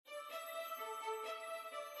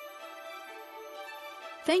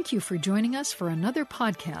Thank you for joining us for another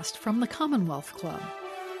podcast from the Commonwealth Club.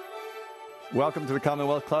 Welcome to the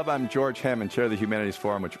Commonwealth Club. I'm George Hammond, Chair of the Humanities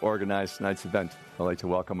Forum, which organized tonight's event. I'd like to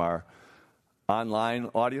welcome our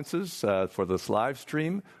online audiences for this live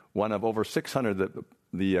stream, one of over 600 that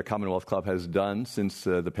the Commonwealth Club has done since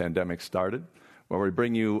the pandemic started, where we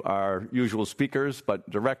bring you our usual speakers, but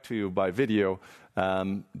direct to you by video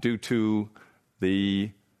due to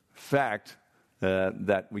the fact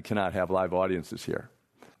that we cannot have live audiences here.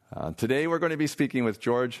 Today we're going to be speaking with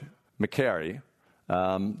George McCary,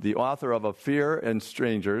 the author of A Fear and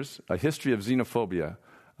Strangers, A History of Xenophobia,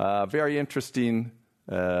 a very interesting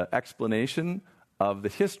explanation of the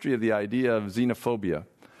history of the idea of xenophobia.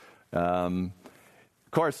 Of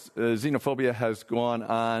course, xenophobia has gone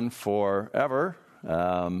on forever,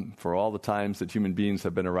 for all the times that human beings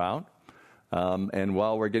have been around. And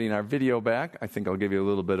while we're getting our video back, I think I'll give you a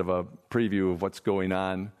little bit of a preview of what's going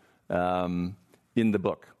on in the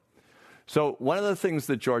book. So one of the things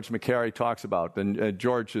that George McCary talks about, and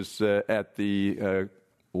George is at the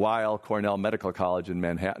Weill Cornell Medical College in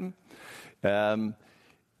Manhattan, and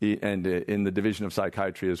in the Division of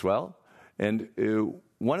Psychiatry as well. And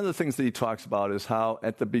one of the things that he talks about is how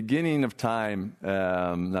at the beginning of time,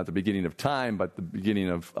 not the beginning of time, but the beginning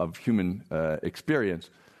of human experience,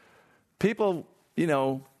 people,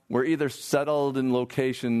 were either settled in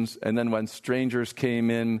locations, and then when strangers came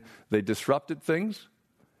in, they disrupted things,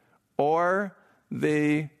 or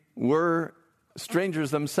they were strangers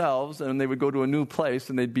themselves, and they would go to a new place,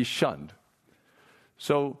 and they'd be shunned.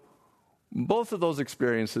 So both of those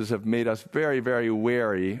experiences have made us very, very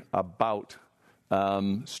wary about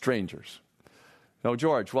strangers. Now,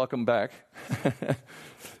 George, welcome back.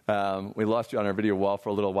 We lost you on our video wall for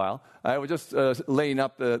a little while. I was just laying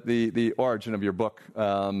up the origin of your book,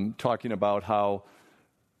 talking about how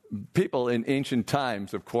people in ancient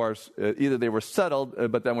times, of course, either they were settled,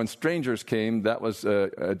 but then when strangers came, that was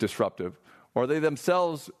disruptive, or they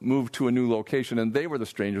themselves moved to a new location and they were the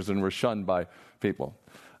strangers and were shunned by people.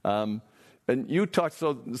 And you talked,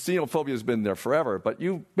 so xenophobia has been there forever, but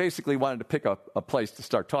you basically wanted to pick up a place to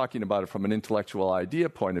start talking about it from an intellectual idea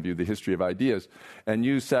point of view, the history of ideas. And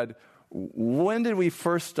you said, when did we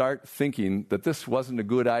first start thinking that this wasn't a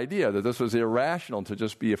good idea, that this was irrational to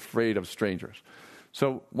just be afraid of strangers?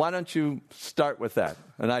 So why don't you start with that?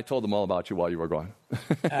 And I told them all about you while you were gone.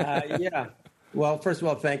 Yeah. Well, first of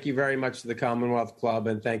all, thank you very much to the Commonwealth Club,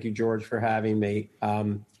 and thank you, George, for having me.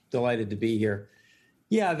 Delighted to be here.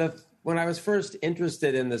 Yeah, when I was first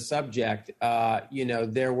interested in the subject,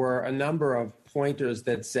 there were a number of pointers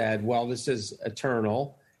that said, well, this is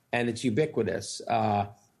eternal and it's ubiquitous.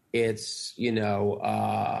 It's,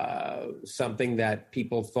 something that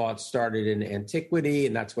people thought started in antiquity,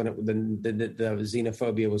 and that's when the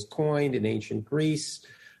xenophobia was coined in ancient Greece.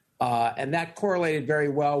 And that correlated very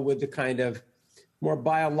well with the kind of more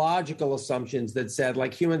biological assumptions that said,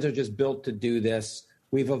 like, humans are just built to do this.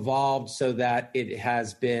 We've evolved so that it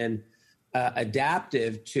has been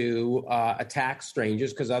adaptive to attack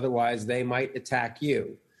strangers, because otherwise they might attack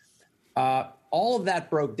you. All of that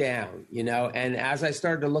broke down, and as I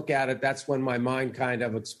started to look at it, that's when my mind kind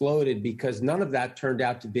of exploded, because none of that turned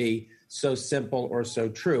out to be so simple or so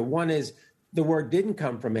true. One is, the word didn't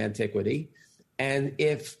come from antiquity. And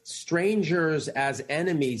if strangers as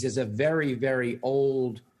enemies is a very, very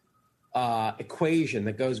old equation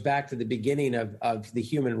that goes back to the beginning of the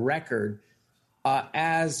human record,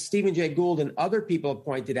 as Stephen Jay Gould and other people have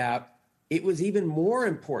pointed out, it was even more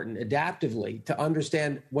important adaptively to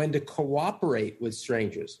understand when to cooperate with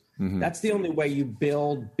strangers. Mm-hmm. That's the only way you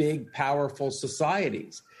build big, powerful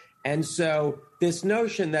societies. And so this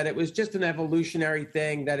notion that it was just an evolutionary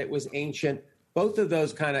thing, that it was ancient, both of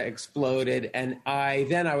those kind of exploded. And I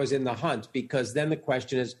was in the hunt, because then the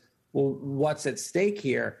question is, well, what's at stake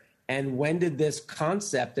here? And when did this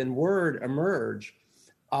concept and word emerge?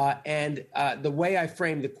 And the way I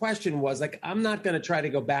framed the question was, like, I'm not going to try to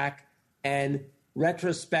go back and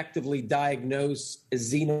retrospectively diagnose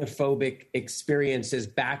xenophobic experiences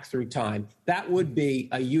back through time. That would be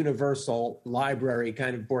a universal library,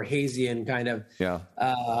 kind of Borgesian kind of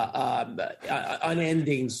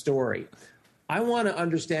unending story. I want to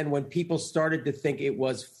understand when people started to think it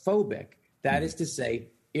was phobic, that is to say,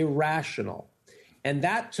 irrational. And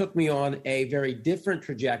that took me on a very different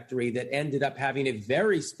trajectory that ended up having a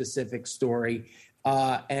very specific story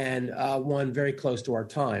and one very close to our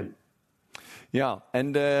time. Yeah,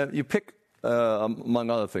 and you pick, among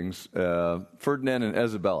other things, Ferdinand and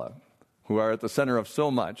Isabella, who are at the center of so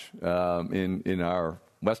much in our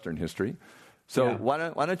Western history. So why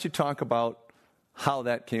don't you talk about how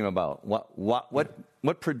that came about? What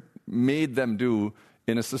made them do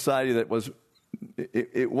in a society that was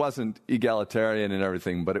it wasn't egalitarian and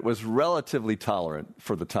everything, but it was relatively tolerant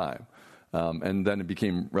for the time. And then it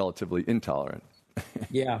became relatively intolerant.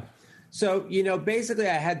 Yeah. So, basically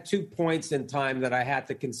I had 2 points in time that I had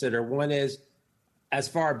to consider. One is as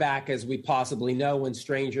far back as we possibly know, when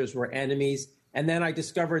strangers were enemies. And then I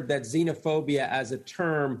discovered that xenophobia as a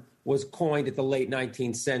term was coined at the late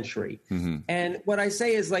 19th century. Mm-hmm. And what I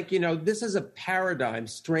say is this is a paradigm,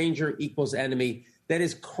 stranger equals enemy, that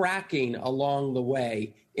is cracking along the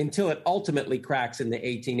way until it ultimately cracks in the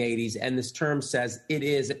 1880s. And this term says it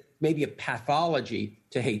is maybe a pathology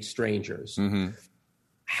to hate strangers. Mm-hmm.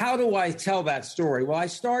 How do I tell that story? Well, I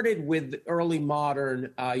started with early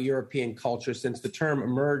modern European culture, since the term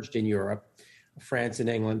emerged in Europe, France and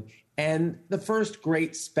England. And the first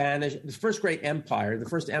great empire, the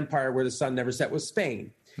first empire where the sun never set, was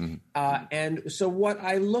Spain. Mm-hmm. And so what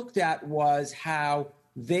I looked at was how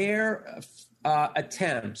their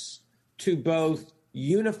attempts to both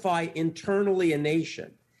unify internally a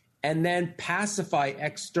nation and then pacify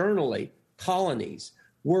externally colonies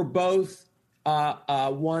were both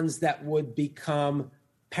ones that would become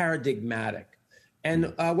paradigmatic.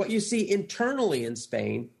 And what you see internally in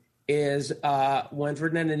Spain is when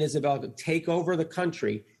Ferdinand and Isabel take over the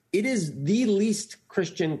country, it is the least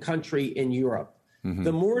Christian country in Europe. Mm-hmm.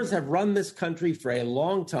 The Moors have run this country for a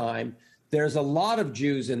long time. There's a lot of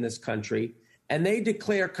Jews in this country, and they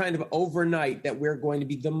declare kind of overnight that we're going to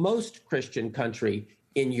be the most Christian country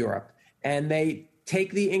in Europe. And they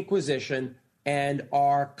take the Inquisition and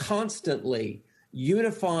are constantly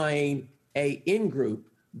unifying a in-group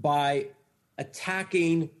by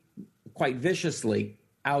attacking quite viciously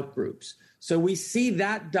out-groups. So we see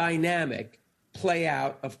that dynamic play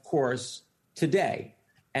out, of course, today.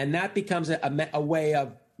 And that becomes a way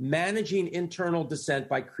of managing internal dissent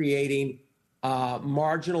by creating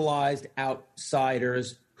marginalized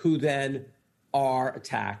outsiders who then are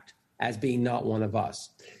attacked as being not one of us.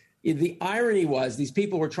 The irony was these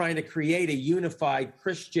people were trying to create a unified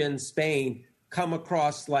Christian Spain, come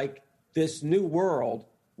across like this new world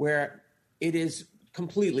where it is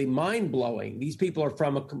completely mind-blowing. These people are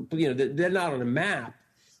from they're not on a map.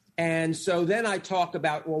 And so then I talk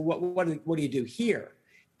about, well, what do you do here?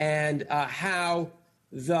 And how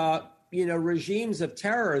the regimes of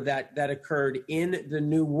terror that occurred in the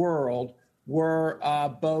New World were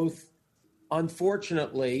both,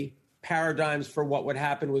 unfortunately, paradigms for what would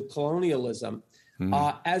happen with colonialism,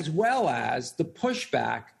 as well as the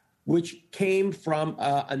pushback, which came from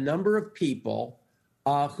a number of people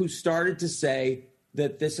who started to say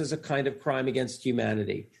that this is a kind of crime against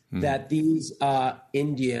humanity, that these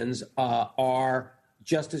Indians are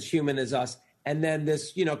just as human as us. And then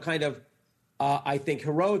this, I think,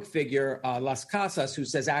 heroic figure, Las Casas, who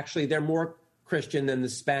says, actually, they're more Christian than the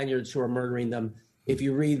Spaniards who are murdering them. If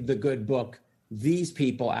you read the good book, these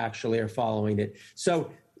people actually are following it. So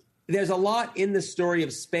there's a lot in the story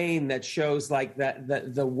of Spain that shows that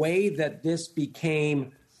the way that this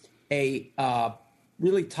became a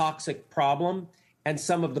really toxic problem and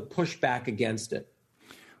some of the pushback against it.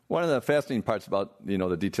 One of the fascinating parts about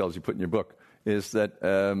the details you put in your book is that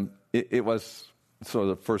it was sort of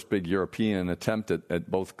the first big European attempt at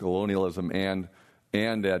both colonialism and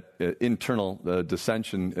at internal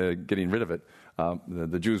dissension, getting rid of it.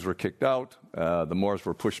 The Jews were kicked out. The Moors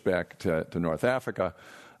were pushed back to North Africa.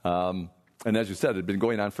 And as you said, it had been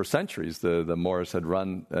going on for centuries. The Moors had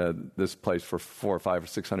run this place for 400 or 500 or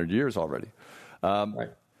 600 years already. Right.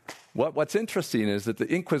 What's interesting is that the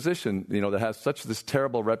Inquisition, that has such this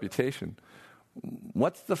terrible reputation,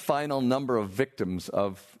 what's the final number of victims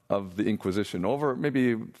of the Inquisition over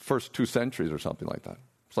maybe first 2 centuries or something like that?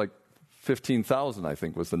 It's like 15,000, I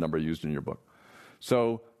think, was the number used in your book.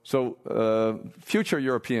 So future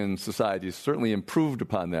European societies certainly improved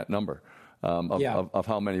upon that number of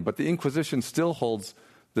how many. But the Inquisition still holds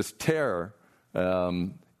this terror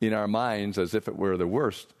in our minds as if it were the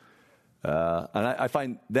worst. And I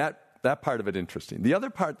find that part of it interesting. The other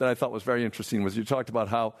part that I thought was very interesting was you talked about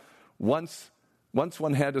how once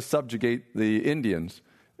one had to subjugate the Indians,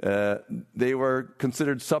 they were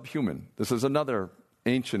considered subhuman. This is another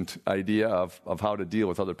ancient idea of how to deal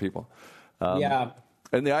with other people.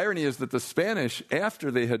 And the irony is that the Spanish,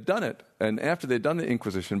 after they had done it, and after they'd done the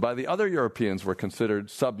Inquisition, by the other Europeans were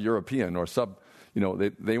considered sub-European or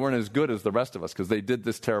they weren't as good as the rest of us because they did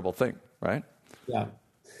this terrible thing, right? Yeah.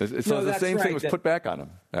 So the same thing was put back on them.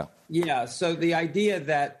 Yeah. Yeah. So the idea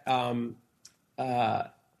that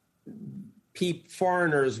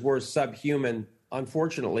foreigners were subhuman,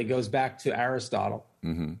 unfortunately, goes back to Aristotle.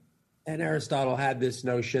 Mm-hmm. And Aristotle had this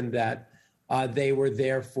notion that they were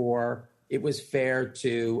therefore it was fair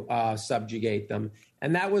to subjugate them.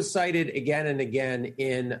 And that was cited again and again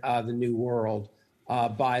in the New World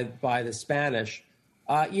by the Spanish.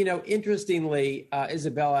 Interestingly,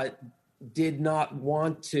 Isabella did not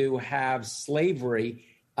want to have slavery,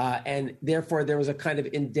 and therefore there was a kind of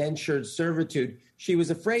indentured servitude. She was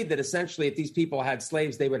afraid that essentially if these people had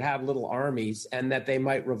slaves, they would have little armies and that they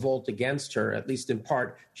might revolt against her, at least in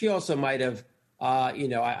part. She also might have,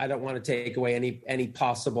 I don't want to take away any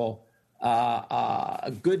possible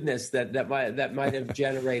goodness that might have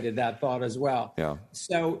generated that thought as well. Yeah.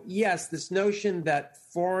 So yes, this notion that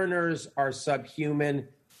foreigners are subhuman,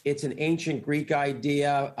 it's an ancient Greek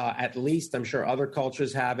idea, at least I'm sure other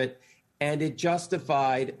cultures have it, and it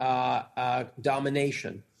justified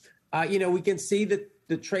domination. We can see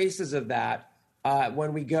the traces of that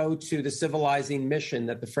when we go to the civilizing mission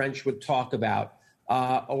that the French would talk about,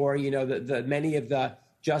 or the many of the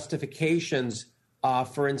justifications.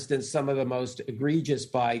 For instance, some of the most egregious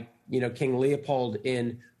by King Leopold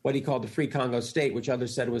in what he called the Free Congo State, which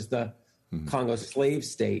others said was the Congo slave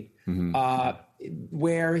state,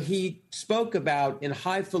 where he spoke about in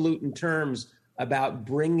highfalutin terms about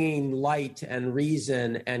bringing light and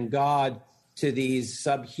reason and God to these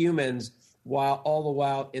subhumans, all the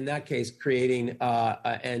while in that case creating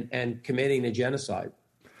and committing a genocide.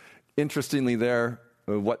 Interestingly,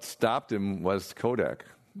 what stopped him was Kodak.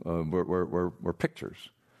 Were pictures.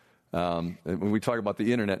 When we talk about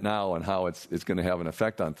the internet now and how it's going to have an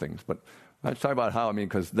effect on things, but let's talk about how.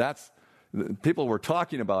 Because people were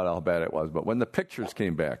talking about how bad it was, but when the pictures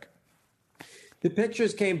came back,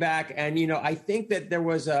 and I think that there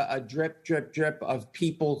was a drip of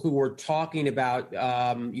people who were talking about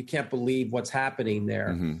you can't believe what's happening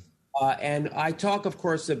there, and I talk, of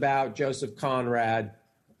course, about Joseph Conrad,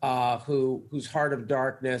 whose Heart of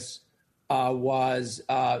Darkness was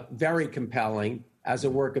very compelling as a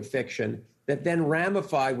work of fiction that then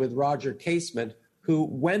ramified with Roger Casement, who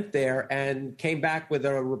went there and came back with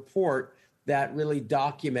a report that really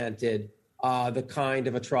documented the kind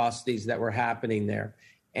of atrocities that were happening there.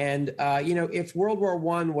 And, if World War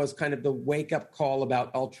I was kind of the wake-up call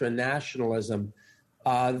about ultranationalism,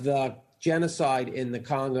 the genocide in the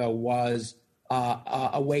Congo was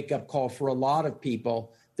a wake-up call for a lot of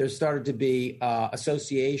people. There started to be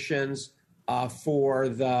associations for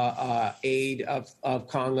the aid of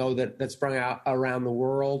Congo that sprung out around the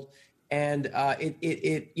world. And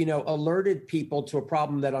it alerted people to a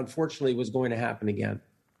problem that unfortunately was going to happen again.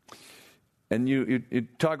 And you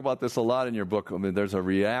talk about this a lot in your book. I mean, there's a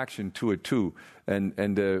reaction to it too.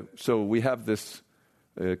 And so we have this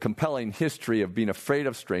compelling history of being afraid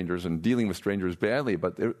of strangers and dealing with strangers badly.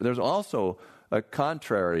 But there's also a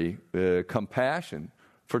contrary compassion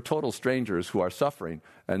for total strangers who are suffering,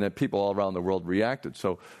 and that people all around the world reacted.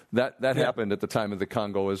 So that happened at the time of the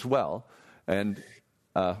Congo as well. And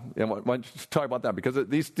why don't you talk about that? Because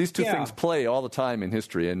these two things play all the time in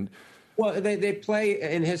history. And well, they play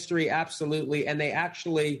in history, absolutely, and they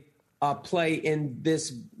actually play in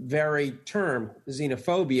this very term,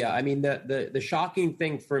 xenophobia. I mean, the shocking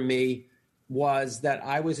thing for me was that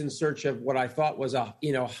I was in search of what I thought was a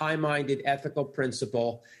high-minded ethical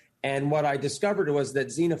principle. And what I discovered was that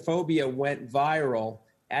xenophobia went viral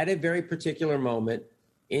at a very particular moment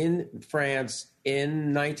in France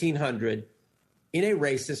in 1900 in a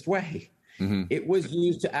racist way. It was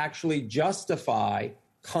used to actually justify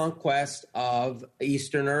conquest of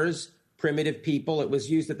Easterners, primitive people. It was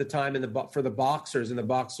used at the time for the Boxers in the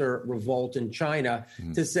Boxer revolt in China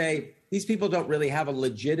to say these people don't really have a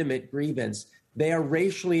legitimate grievance. They are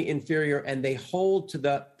racially inferior, and they hold to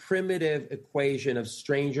the primitive equation of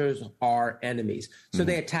strangers are enemies. So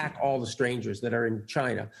they attack all the strangers that are in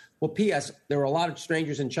China. Well, P.S., there were a lot of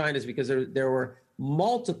strangers in China because there were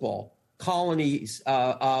multiple colonies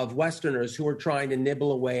of Westerners who were trying to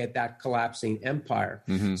nibble away at that collapsing empire.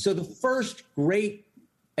 So the first great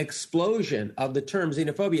explosion of the term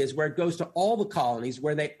xenophobia is where it goes to all the colonies,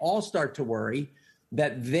 where they all start to worry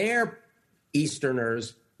that their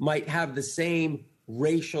Easterners might have the same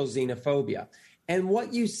racial xenophobia. And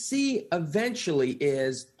what you see eventually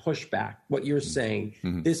is pushback, what you're saying,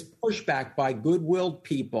 this pushback by good-willed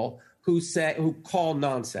people who call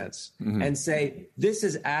nonsense and say, this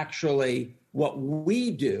is actually what we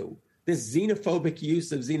do. This xenophobic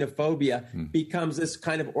use of xenophobia becomes this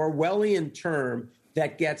kind of Orwellian term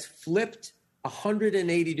that gets flipped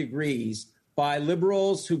 180 degrees by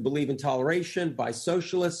liberals who believe in toleration, by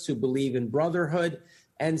socialists who believe in brotherhood,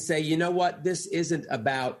 and say, you know what, this isn't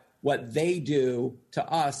about what they do to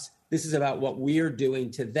us. This is about what we're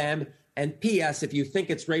doing to them. And P.S., if you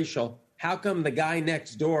think it's racial, how come the guy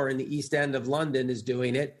next door in the East End of London is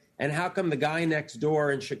doing it And how come the guy next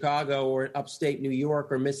door in Chicago or upstate New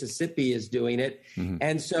York or Mississippi is doing it?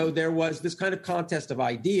 And so there was this kind of contest of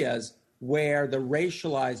ideas where the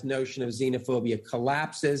racialized notion of xenophobia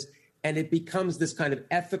collapses, and it becomes this kind of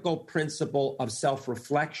ethical principle of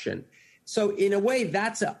self-reflection. So in a way,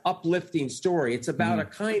 that's an uplifting story. It's about a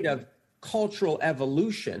kind of cultural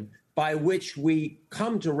evolution by which we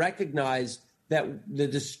come to recognize that the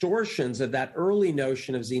distortions of that early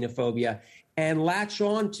notion of xenophobia and latch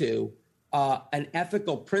on to an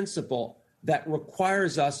ethical principle that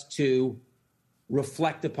requires us to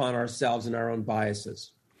reflect upon ourselves and our own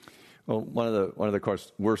biases. Well, one of the of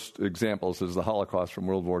course worst examples is the Holocaust from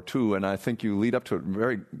World War II, and I think you lead up to it in a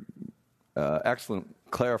very excellent,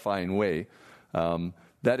 clarifying way.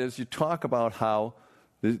 That is, you talk about how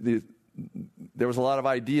there was a lot of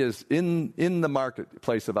ideas in the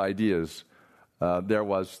marketplace of ideas. There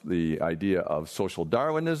was the idea of social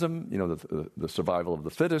Darwinism, the survival of the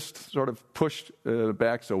fittest sort of pushed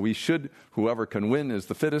back. So whoever can win is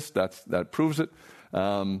the fittest. That proves it.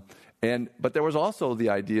 But there was also the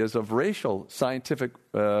ideas of racial, scientific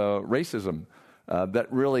racism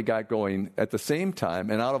that really got going at the same time.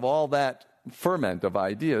 And out of all that ferment of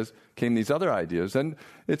ideas came these other ideas. And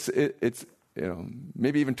it's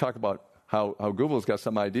maybe even talk about how Goebbels got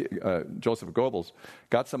some idea. Joseph Goebbels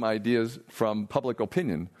got some ideas from public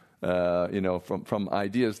opinion. From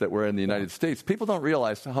ideas that were in the United States. People don't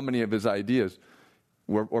realize how many of his ideas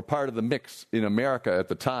were part of the mix in America at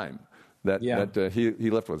the time that he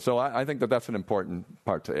lived with. So I think that's an important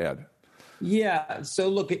part to add. Yeah. So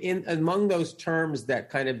look, among those terms that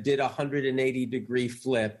kind of did a 180-degree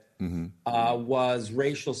flip was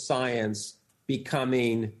racial science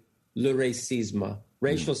becoming le racisme,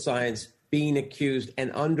 racial science being accused and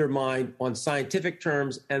undermined on scientific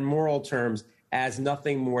terms and moral terms as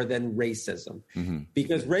nothing more than racism.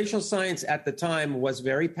 Because racial science at the time was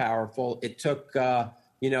very powerful. It took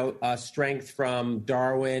strength from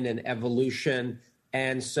Darwin and evolution.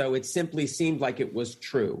 And so it simply seemed like it was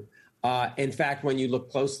true. In fact, when you look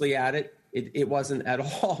closely at it, it wasn't at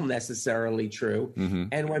all necessarily true.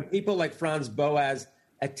 And when people like Franz Boas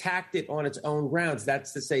attacked it on its own grounds,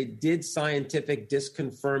 that's to say, did scientific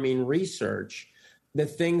disconfirming research, the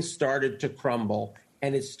things started to crumble.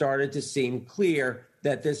 And it started to seem clear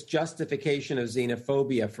that this justification of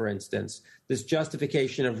xenophobia, for instance, this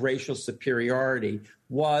justification of racial superiority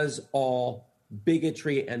was all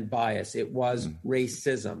bigotry and bias. It was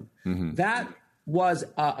racism. That was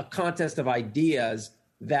a contest of ideas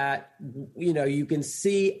that, you can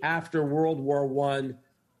see after World War I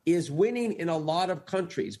is winning in a lot of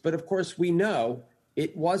countries. But of course, we know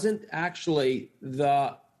it wasn't actually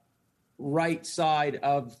the right side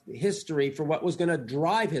of history for what was going to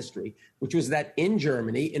drive history, which was that in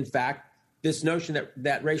Germany, in fact, this notion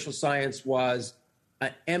that racial science was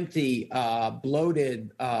an empty,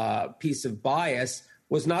 bloated piece of bias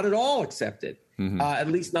was not at all accepted, at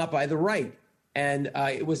least not by the right. And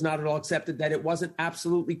it was not at all accepted that it wasn't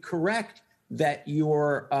absolutely correct that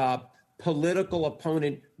your political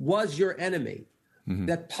opponent was your enemy.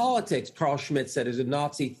 That politics, Carl Schmitt said, as a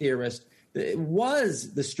Nazi theorist, it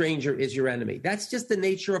was the stranger is your enemy. That's just the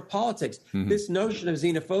nature of politics. This notion of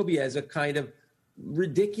xenophobia is a kind of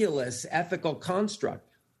ridiculous ethical construct.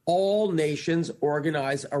 All nations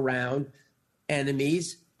organize around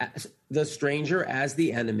enemies, the stranger as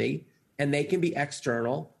the enemy, and they can be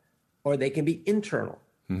external or they can be internal.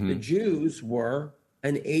 The Jews were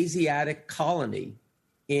an Asiatic colony.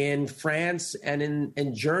 In France and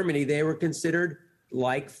in Germany, they were considered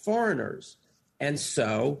like foreigners. And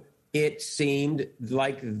so it seemed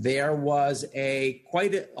like there was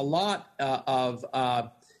quite a lot of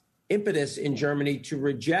impetus in Germany to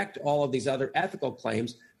reject all of these other ethical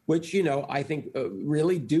claims, which, I think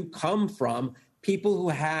really do come from people who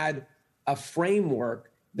had a framework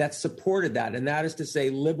that supported that. And that is to say,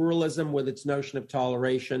 liberalism with its notion of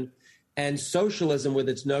toleration and socialism with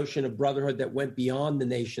its notion of brotherhood that went beyond the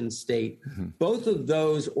nation state. Both of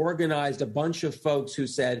those organized a bunch of folks who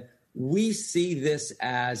said, we see this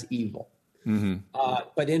as evil.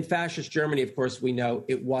 But in fascist Germany, of course, we know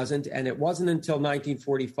it wasn't. And it wasn't until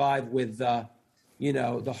 1945 with, the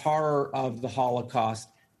horror of the Holocaust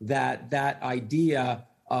that idea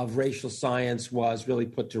of racial science was really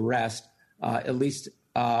put to rest, at least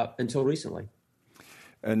until recently.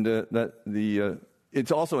 And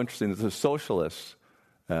it's also interesting that the socialists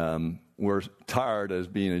were tarred as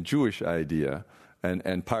being a Jewish idea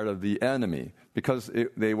and part of the enemy, because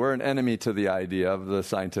they were an enemy to the idea of the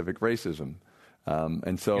scientific racism.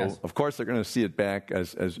 And so, yes, of course, they're going to see it back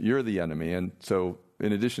as you're the enemy. And so,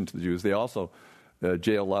 in addition to the Jews, they also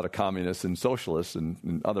jail a lot of communists and socialists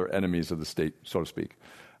and other enemies of the state, so to speak.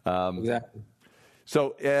 Exactly.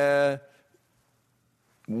 So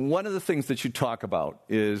one of the things that you talk about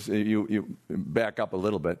is, you back up a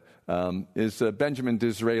little bit, is Benjamin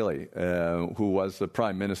Disraeli, who was the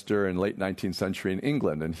prime minister in late 19th century in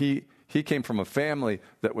England. And he came from a family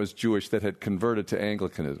that was Jewish that had converted to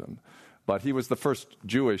Anglicanism. But he was the first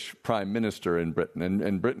Jewish prime minister in Britain,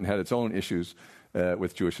 and Britain had its own issues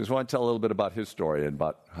with Jewishness. I want to tell a little bit about his story and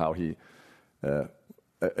about how he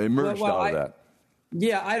emerged out of that.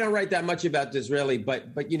 Yeah, I don't write that much about Disraeli, but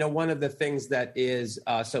one of the things that is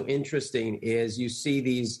so interesting is you see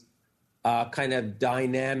these kind of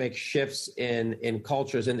dynamic shifts in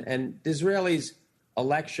cultures, and Disraeli's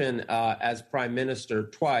election as prime minister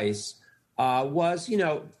twice was,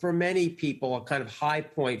 for many people, a kind of high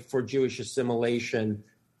point for Jewish assimilation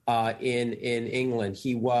in England.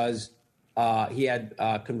 He had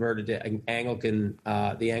converted to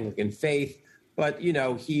the Anglican faith. But,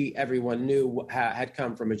 everyone knew had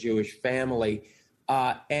come from a Jewish family.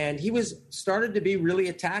 And he started to be really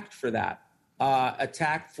attacked for that,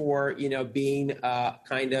 attacked for, being a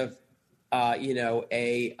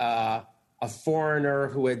foreigner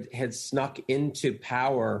who had snuck into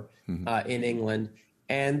power in England.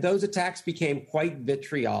 And those attacks became quite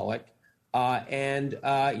vitriolic and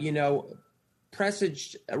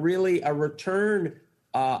presaged really a return,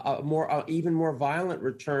 even more violent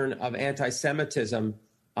return of anti-Semitism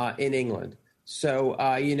in England.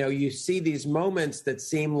 So, you see these moments that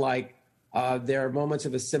seem like they're moments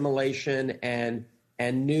of assimilation and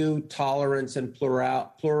new tolerance and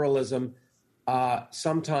pluralism,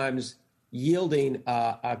 sometimes yielding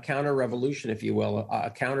a counter-revolution, if you will, a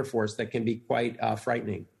counterforce that can be quite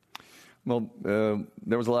frightening. Well,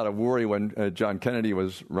 there was a lot of worry when John Kennedy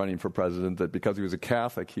was running for president that because he was a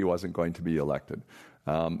Catholic, he wasn't going to be elected.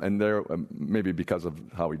 And there, maybe because of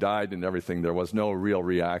how he died and everything, there was no real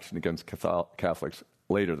reaction against Catholics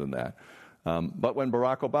later than that. But when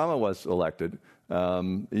Barack Obama was elected,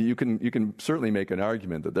 you can certainly make an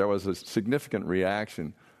argument that there was a significant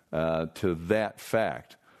reaction to that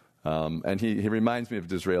fact. And he reminds me of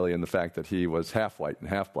Disraeli in the fact that he was half white and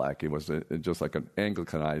half black. He was just like an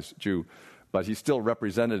Anglicanized Jew, but he still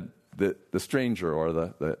represented the stranger or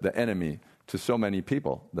the enemy to so many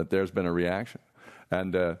people that there's been a reaction.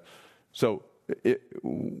 And so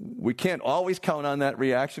we can't always count on that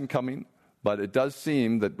reaction coming, but it does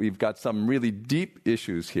seem that we've got some really deep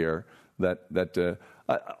issues here that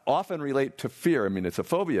often relate to fear. I mean, it's a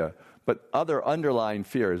phobia, but other underlying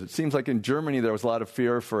fears. It seems like in Germany there was a lot of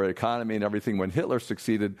fear for economy and everything when Hitler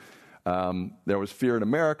succeeded. There was fear in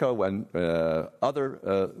America when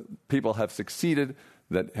other people have succeeded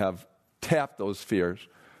that have tapped those fears.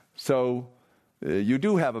 So you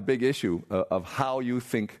do have a big issue of how you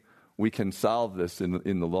think we can solve this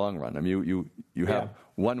in the long run. I mean, you have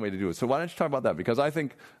one way to do it. So why don't you talk about that? Because I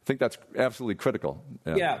think that's absolutely critical.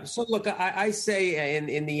 Yeah. So look, I say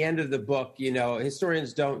in the end of the book,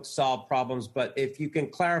 historians don't solve problems, but if you can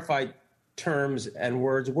clarify terms and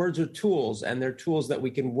words are tools, and they're tools that we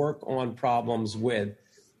can work on problems with.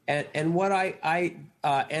 And what I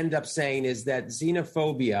end up saying is that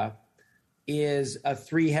xenophobia is a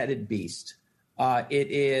three-headed beast. It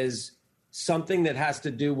is something that has to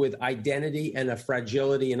do with identity and a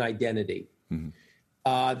fragility in identity. Mm-hmm.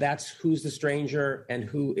 That's who's the stranger and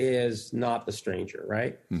who is not the stranger,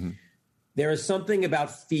 right? Mm-hmm. There is something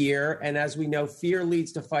about fear, and as we know, fear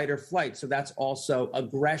leads to fight or flight, so that's also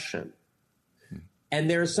aggression. Mm-hmm. And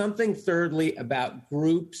there's something, thirdly, about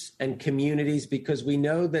groups and communities, because we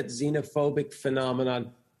know that xenophobic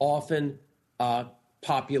phenomenon often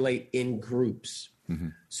populate in groups. Mm-hmm.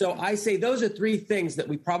 So I say those are three things that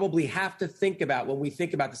we probably have to think about when we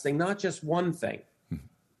think about this thing, not just one thing, mm-hmm.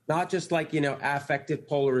 not just like, affective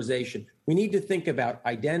polarization. We need to think about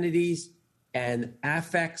identities and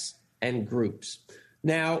affects and groups.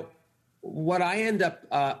 Now, what I end up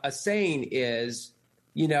saying is,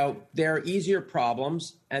 there are easier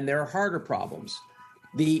problems and there are harder problems.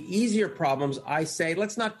 The easier problems, I say,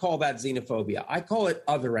 let's not call that xenophobia. I call it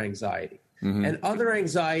other anxiety. Mm-hmm. And other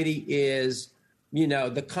anxiety is,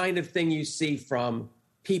 the kind of thing you see from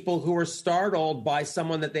people who are startled by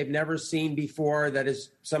someone that they've never seen before, that is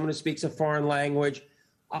someone who speaks a foreign language.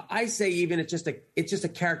 I say even it's just a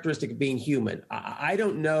characteristic of being human. I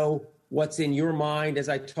don't know what's in your mind as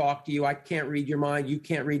I talk to you. I can't read your mind. You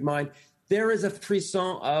can't read mine. There is a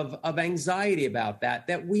frisson of anxiety about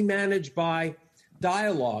that we manage by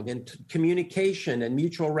dialogue and communication and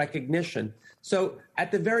mutual recognition. So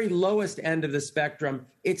at the very lowest end of the spectrum,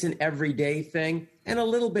 it's an everyday thing. And a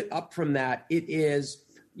little bit up from that, it is,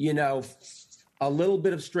 a little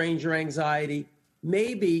bit of stranger anxiety,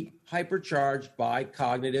 maybe hypercharged by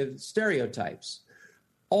cognitive stereotypes.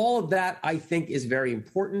 All of that, I think, is very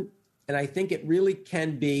important, and I think it really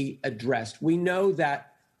can be addressed. We know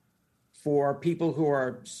that for people who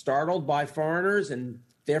are startled by foreigners and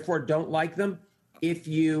therefore don't like them, if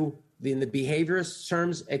you, in the behaviorist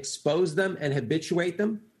terms, expose them and habituate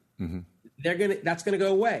them, that's going to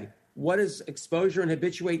go away. What does exposure and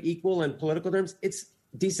habituate equal in political terms? It's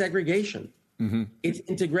desegregation. It's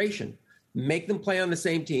integration. Make them play on the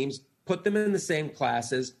same teams, put them in the same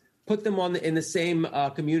classes, put them in the same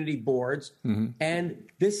community boards, and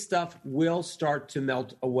this stuff will start to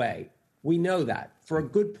melt away. We know that. For a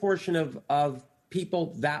good portion of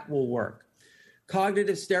people, that will work.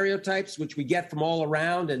 Cognitive stereotypes, which we get from all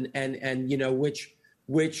around, and you know, which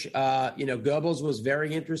Goebbels was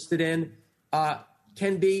very interested in,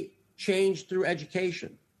 can be changed through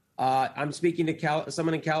education. I'm speaking to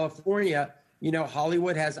someone in California. You know,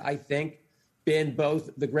 Hollywood has, I think, been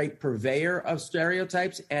both the great purveyor of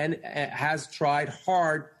stereotypes and has tried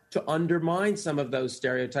hard to undermine some of those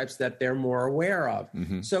stereotypes that they're more aware of.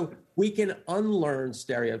 So we can unlearn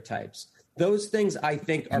stereotypes. Those things, I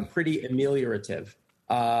think, are pretty ameliorative.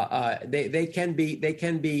 They can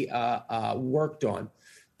be worked on.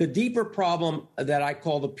 The deeper problem that I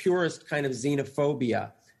call the purest kind of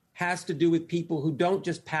xenophobia has to do with people who don't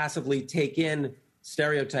just passively take in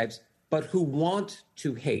stereotypes, but who want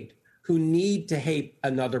to hate, who need to hate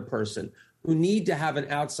another person, who need to have an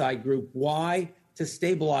outside group. Why? To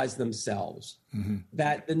stabilize themselves.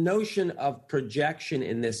 That the notion of projection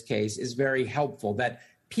in this case is very helpful, that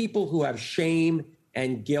people who have shame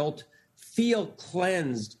and guilt feel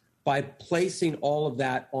cleansed by placing all of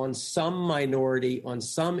that on some minority, on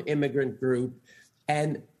some immigrant group,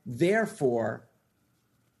 and therefore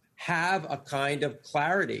have a kind of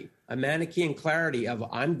clarity, a Manichaean clarity of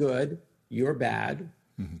I'm good, you're bad.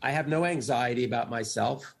 I have no anxiety about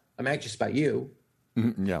myself. I'm anxious about you.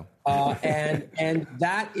 Yeah. And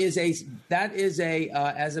that is a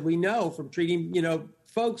as we know from treating, you know,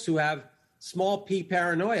 folks who have small p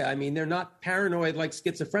paranoia. I mean, they're not paranoid like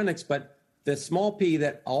schizophrenics, but the small p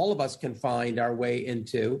that all of us can find our way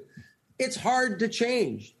into, it's hard to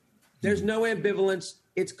change. There's no ambivalence.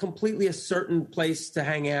 It's completely a certain place to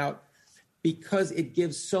hang out because it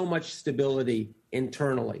gives so much stability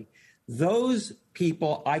internally. Those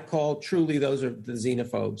people I call truly, those are the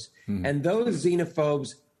xenophobes. And those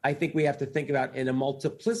xenophobes, I think we have to think about in a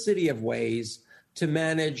multiplicity of ways to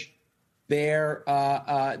manage their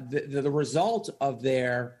the result of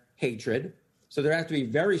their hatred. So there have to be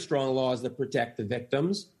very strong laws that protect the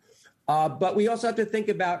victims. But we also have to think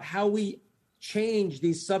about how we change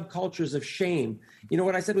these subcultures of shame. You know,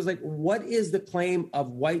 what I said was like, what is the claim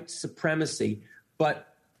of white supremacy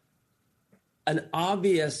but an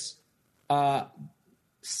obvious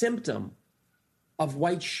symptom of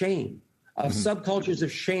white shame, of subcultures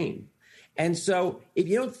of shame? And so if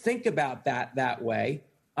you don't think about that way,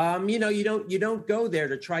 you know, you don't go there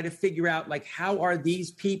to try to figure out, like, how are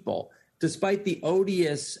these people, despite the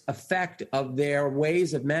odious effect of their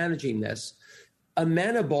ways of managing this,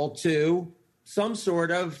 amenable to some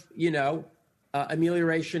sort of, you know,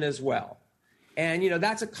 amelioration as well. And, you know,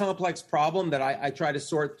 that's a complex problem that I try to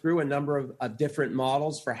sort through a number of different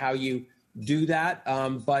models for how you do that.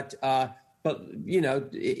 But you know,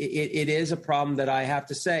 it is a problem that I have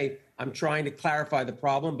to say, I'm trying to clarify the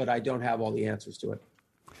problem, but I don't have all the answers to it.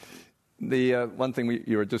 The one thing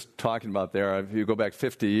you were just talking about there, if you go back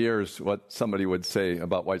 50 years, what somebody would say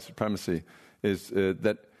about white supremacy is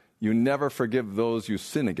that you never forgive those you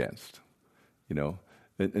sin against, you know.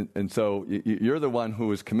 And so you're the one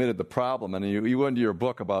who has committed the problem. And you went into your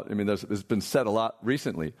book about, I mean, there's been said a lot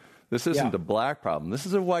recently, this isn't a black problem. This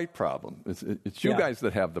is a white problem. It's you guys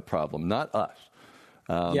that have the problem, not us.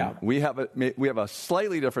 We have a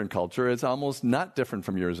slightly different culture. It's almost not different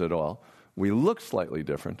from yours at all. We look slightly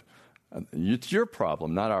different. It's your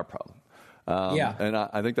problem, not our problem. And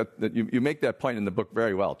I think that you make that point in the book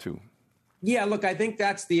very well, too. Yeah, look, I think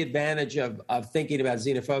that's the advantage of thinking about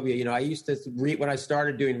xenophobia. You know, I used to read, when I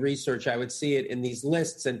started doing research, I would see it in these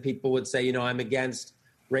lists, and people would say, you know, I'm against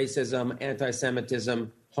racism,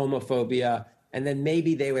 anti-Semitism, homophobia, and then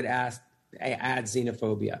maybe they would add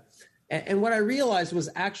xenophobia. And what I realized was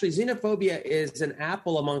actually xenophobia is an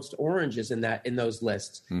apple amongst oranges in those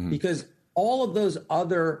lists, because all of those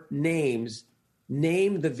other names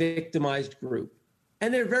name the victimized group.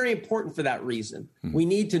 And they're very important for that reason. We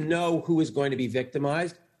need to know who is going to be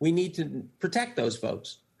victimized. We need to protect those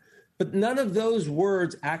folks. But none of those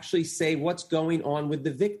words actually say what's going on with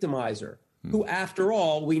the victimizer, who, after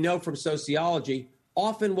all, we know from sociology,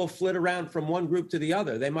 often will flit around from one group to the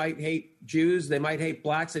other. They might hate Jews. They might hate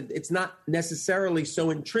blacks. It's not necessarily so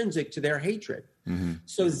intrinsic to their hatred.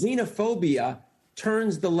 So xenophobia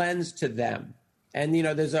turns the lens to them. And,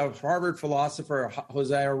 there's a Harvard philosopher,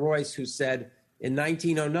 Hosea Royce, who said in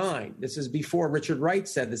 1909, this is before Richard Wright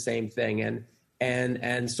said the same thing, and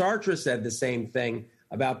Sartre said the same thing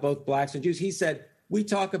about both blacks and Jews. He said, we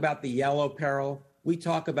talk about the yellow peril, we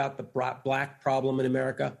talk about the black problem in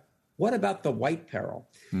America. What about the white peril?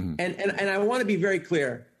 Mm-hmm. And I want to be very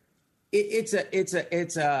clear. It's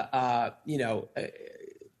a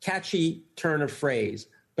catchy turn of phrase,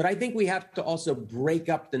 but I think we have to also break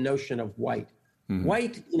up the notion of white. Mm-hmm.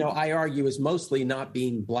 White, I argue, is mostly not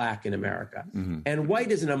being black in America. Mm-hmm. And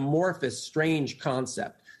white is an amorphous, strange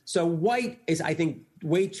concept. So white is, I think,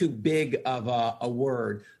 way too big of a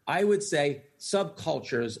word. I would say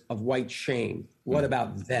subcultures of white shame. What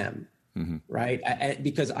about them? Mm-hmm. Right?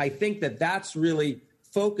 Because I think that's really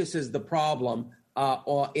focuses the problem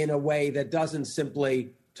in a way that doesn't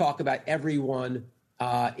simply talk about everyone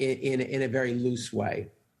in a very loose way.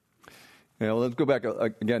 Let's go back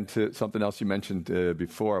again to something else you mentioned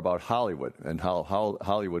before about Hollywood and how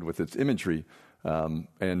Hollywood with its imagery.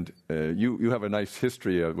 You have a nice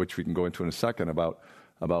history, which we can go into in a second,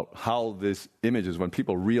 about how this images, when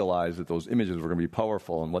people realized that those images were going to be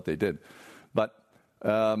powerful and what they did. But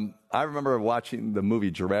I remember watching the movie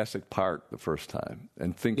Jurassic Park the first time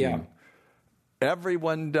and thinking,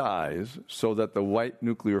 everyone dies so that the white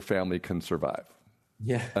nuclear family can survive.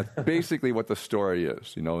 Yeah, that's basically what the story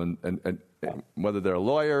is, and whether they're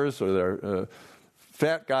lawyers or they're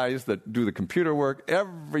fat guys that do the computer work,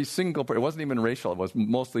 every single person, it wasn't even racial, it was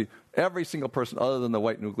mostly every single person other than the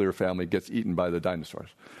white nuclear family gets eaten by the dinosaurs.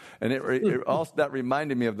 And it also, that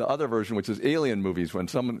reminded me of the other version, which is alien movies, when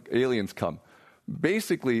aliens come.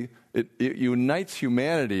 Basically, it unites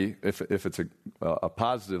humanity, if it's a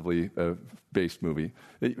positively based movie,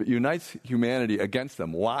 it unites humanity against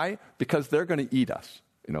them. Why? Because they're going to eat us.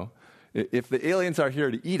 If the aliens are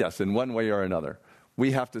here to eat us in one way or another,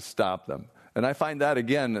 we have to stop them. And I find that,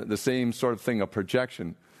 again, the same sort of thing of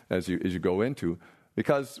projection as you go into,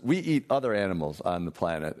 because we eat other animals on the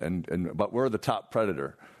planet, but we're the top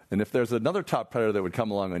predator. And if there's another top predator that would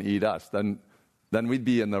come along and eat us, then we'd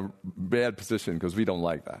be in the bad position because we don't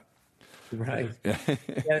like that. Right.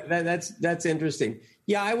 That's interesting.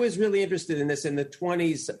 Yeah, I was really interested in this. In the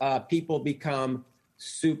 1920s, people become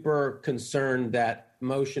super concerned that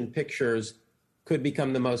motion pictures could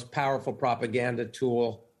become the most powerful propaganda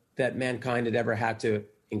tool that mankind had ever had to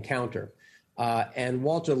encounter. And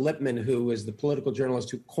Walter Lippmann, who is the political journalist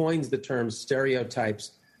who coins the term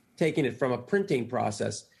stereotypes, taking it from a printing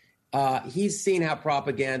process, he's seen how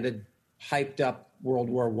propaganda hyped up World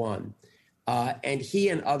War I. And he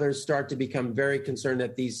and others start to become very concerned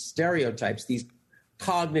that these stereotypes, these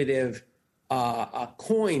cognitive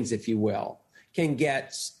coins, if you will, can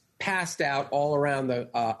get passed out all around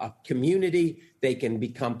a community. They can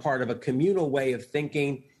become part of a communal way of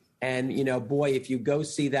thinking. And, boy, if you go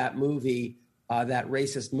see that movie, that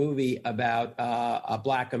racist movie about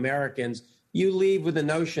Black Americans, you leave with the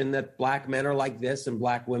notion that Black men are like this and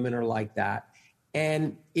Black women are like that.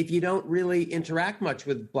 And if you don't really interact much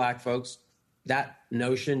with Black folks, that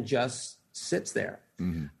notion just sits there.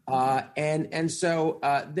 Mm-hmm. And so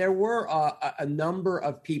there were a number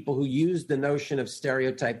of people who used the notion of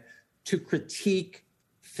stereotype to critique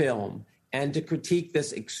film and to critique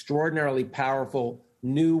this extraordinarily powerful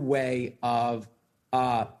new way of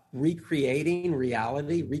recreating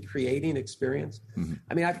reality, recreating experience. Mm-hmm.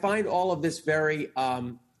 I mean, I find all of this very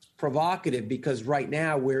provocative because right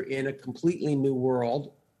now we're in a completely new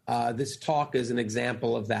world. This talk is an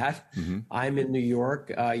example of that. Mm-hmm. I'm in New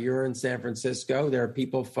York. You're in San Francisco. There are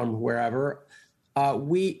people from wherever.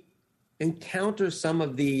 We encounter some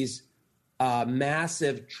of these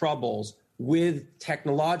massive troubles with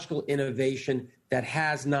technological innovation that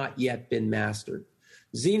has not yet been mastered.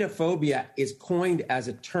 Xenophobia is coined as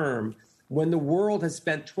a term when the world has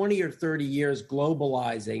spent 20 or 30 years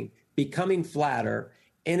globalizing, becoming flatter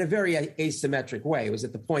in a very asymmetric way. It was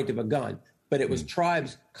at the point of a gun, but it was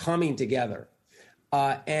tribes coming together.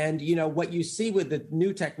 And, what you see with the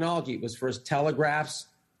new technology, it was first telegraphs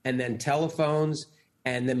and then telephones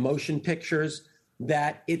and then motion pictures,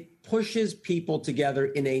 that it pushes people together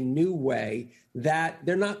in a new way that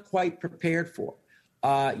they're not quite prepared for.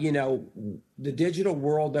 The digital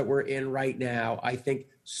world that we're in right now, I think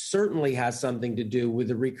certainly has something to do with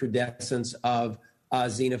the recrudescence of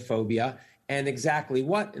xenophobia, and exactly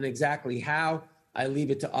what and exactly how, I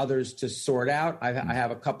leave it to others to sort out. I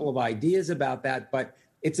have a couple of ideas about that, but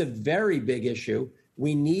it's a very big issue.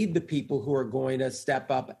 We need the people who are going to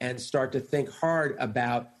step up and start to think hard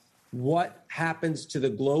about what happens to the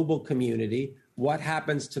global community, what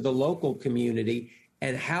happens to the local community,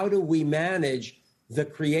 and how do we manage the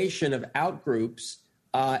creation of outgroups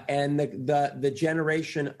and the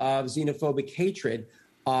generation of xenophobic hatred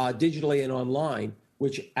digitally and online,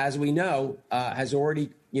 which, as we know, is already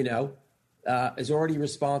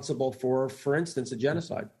responsible for instance, a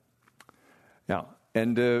genocide. Yeah,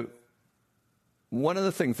 and one of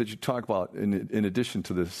the things that you talk about, in addition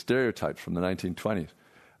to the stereotypes from the 1920s,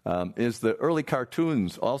 is the early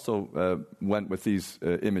cartoons also went with these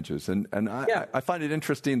images. And I find it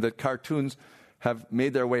interesting that cartoons have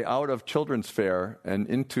made their way out of children's fare and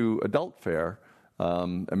into adult fare.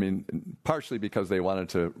 Partially because they wanted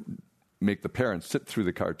to make the parents sit through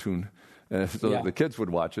the cartoon so that the kids would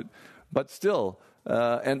watch it. But still,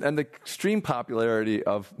 and the extreme popularity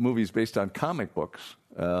of movies based on comic books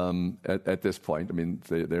at this point. I mean,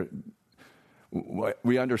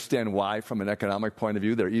 we understand why from an economic point of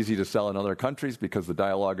view. They're easy to sell in other countries because the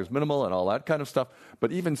dialogue is minimal and all that kind of stuff.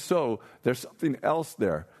 But even so, there's something else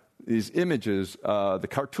there. These images, the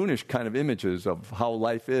cartoonish kind of images of how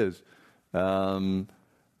life is,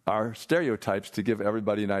 are stereotypes to give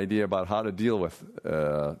everybody an idea about how to deal with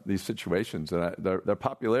these situations. And their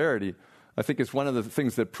popularity, I think, is one of the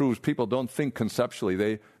things that proves people don't think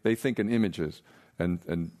conceptually. They think in images.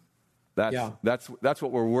 And that's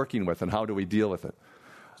what we're working with, and how do we deal with it?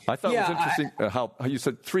 I thought it was interesting how you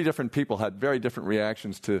said three different people had very different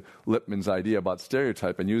reactions to Lippmann's idea about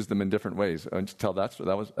stereotype and used them in different ways. And to tell that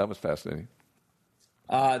was fascinating.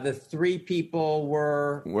 The three people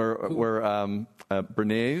were Bernays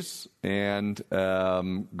and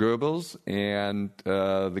Goebbels and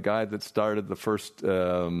the guy that started the first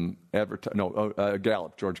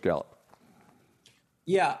George Gallup.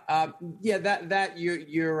 That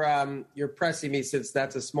you're pressing me, since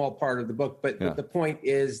that's a small part of the book. But the point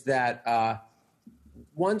is that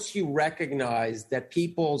once you recognize that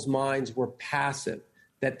people's minds were passive,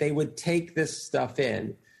 that they would take this stuff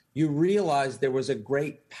in, you realize there was a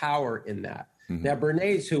great power in that. Mm-hmm. Now,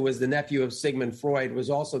 Bernays, who was the nephew of Sigmund Freud, was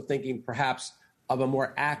also thinking perhaps of a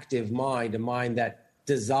more active mind, a mind that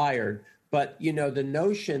desired. But, the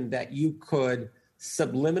notion that you could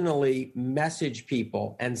subliminally message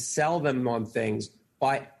people and sell them on things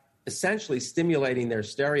by essentially stimulating their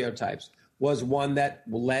stereotypes was one that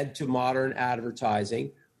led to modern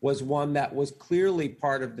advertising, was one that was clearly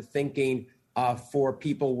part of the thinking for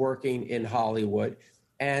people working in Hollywood.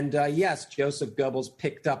 And yes, Joseph Goebbels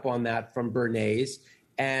picked up on that from Bernays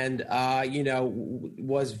and,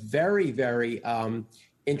 was very, very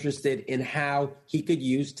interested in how he could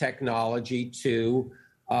use technology to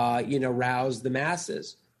rouse the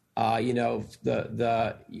masses.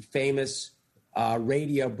 The famous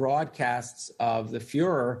radio broadcasts of the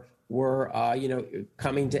Fuhrer were,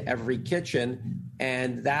 coming to every kitchen.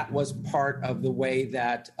 And that was part of the way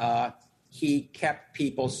that he kept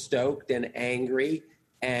people stoked and angry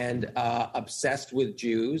and obsessed with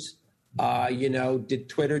Jews. Did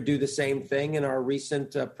Twitter do the same thing in our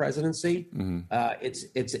recent presidency? Mm-hmm.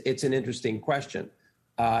 It's an interesting question.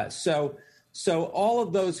 So all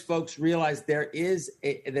of those folks realize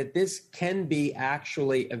that this can be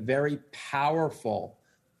actually a very powerful,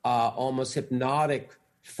 almost hypnotic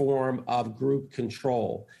form of group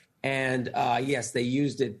control. And yes, they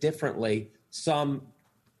used it differently. Some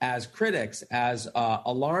as critics, as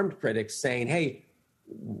alarmed critics, saying, hey,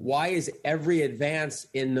 why is every advance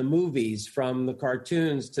in the movies, from the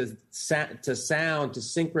cartoons to sound to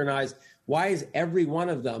synchronize, why is every one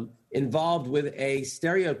of them involved with a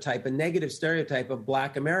stereotype, a negative stereotype of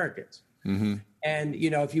Black Americans? Mm-hmm. And,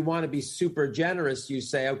 if you want to be super generous, you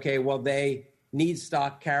say, okay, well, they need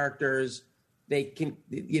stock characters. They can,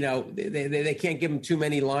 they can't give them too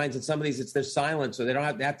many lines. And some of these, it's their silence. So they don't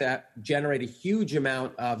have to generate a huge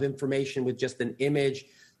amount of information with just an image.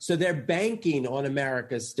 So they're banking on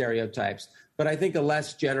America's stereotypes. But I think a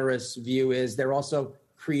less generous view is they're also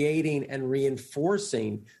creating and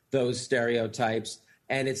reinforcing those stereotypes.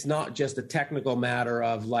 And it's not just a technical matter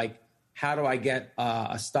of like, how do I get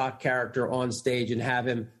a stock character on stage and have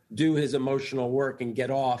him do his emotional work and get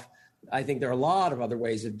off? I think there are a lot of other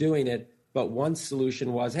ways of doing it. But one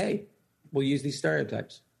solution was, hey, we'll use these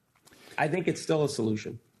stereotypes. I think it's still a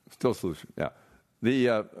solution. Still a solution, yeah.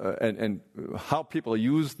 And how people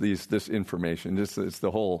use this information, it's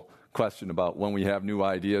the whole question about when we have new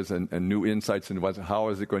ideas and new insights into how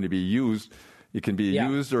is it going to be used. It can be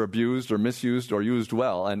used or abused or misused or used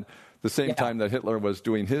well. And the same time that Hitler was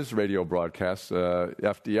doing his radio broadcasts,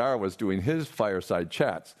 FDR was doing his fireside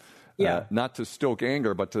chats, not to stoke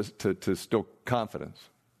anger, but to stoke confidence.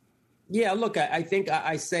 Yeah, look, I think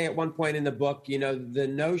I say at one point in the book, the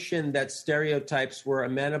notion that stereotypes were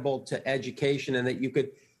amenable to education and that you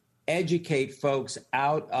could educate folks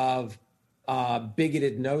out of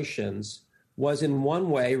bigoted notions was in one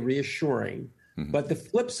way reassuring, but the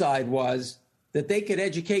flip side was that they could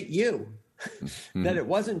educate you, that it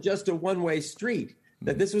wasn't just a one-way street,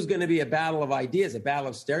 that this was going to be a battle of ideas, a battle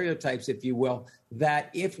of stereotypes, if you will, that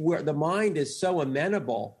if the mind is so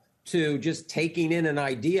amenable to just taking in an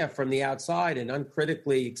idea from the outside and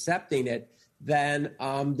uncritically accepting it, then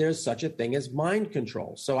there's such a thing as mind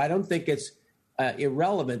control. So I don't think it's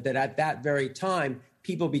irrelevant that at that very time,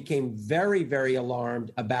 people became very, very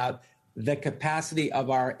alarmed about the capacity of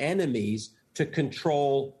our enemies to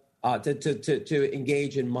control, to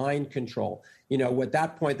engage in mind control. You know, at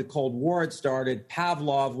that point, the Cold War had started.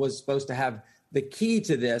 Pavlov was supposed to have the key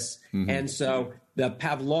to this. And so the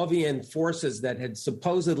Pavlovian forces that had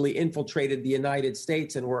supposedly infiltrated the United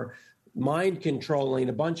States and were mind controlling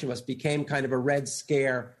a bunch of us became kind of a Red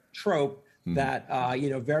Scare trope that,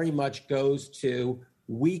 very much goes to,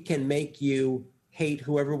 we can make you hate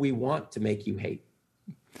whoever we want to make you hate.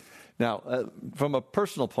 Now, from a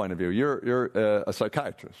personal point of view, you're a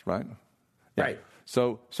psychiatrist, right? Yeah. Right.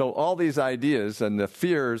 So all these ideas and the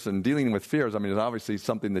fears and dealing with fears, I mean, is obviously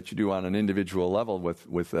something that you do on an individual level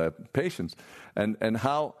with patients. And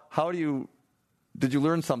how did you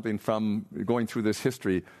learn something from going through this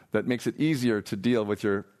history that makes it easier to deal with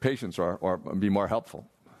your patients or be more helpful?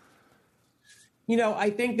 You know, I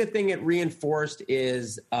think the thing it reinforced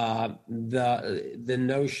is the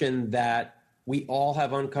notion that we all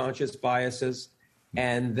have unconscious biases,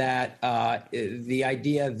 and that the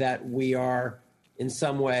idea that we are in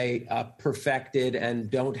some way perfected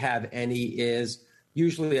and don't have any is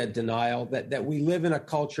usually a denial, that we live in a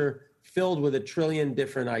culture filled with a trillion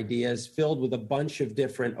different ideas, filled with a bunch of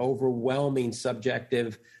different overwhelming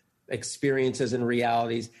subjective experiences and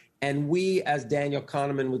realities. And we, as Daniel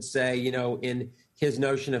Kahneman would say, you know, in his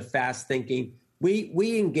notion of fast thinking,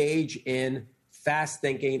 we engage in fast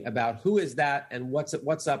thinking about who is that and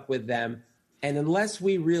what's up with them. And unless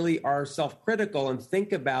we really are self-critical and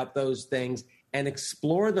think about those things and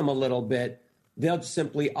explore them a little bit, they'll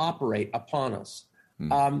simply operate upon us.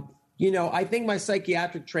 I think my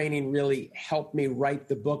psychiatric training really helped me write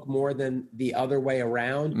the book more than the other way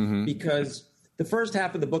around, because the first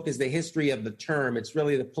half of the book is the history of the term. It's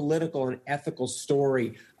really the political and ethical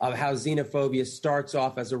story of how xenophobia starts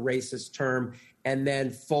off as a racist term and then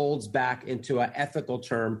folds back into an ethical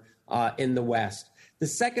term in the West. The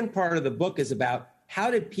second part of the book is about how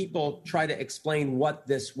did people try to explain what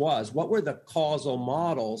this was? What were the causal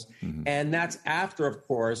models? And that's after, of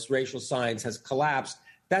course, racial science has collapsed.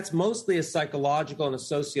 That's mostly a psychological and a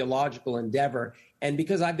sociological endeavor. And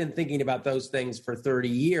because I've been thinking about those things for 30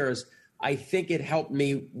 years, I think it helped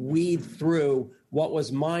me weed through what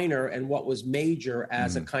was minor and what was major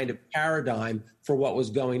as a kind of paradigm for what was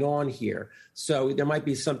going on here. So there might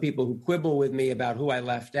be some people who quibble with me about who I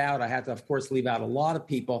left out. I had to, of course, leave out a lot of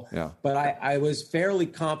people. But I was fairly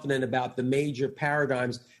confident about the major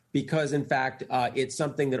paradigms because, in fact, it's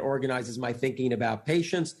something that organizes my thinking about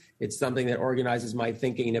patients. It's something that organizes my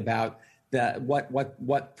thinking about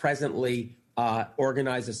what presently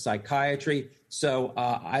organizes psychiatry. So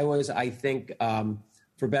I was, I think,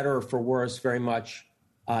 for better or for worse, very much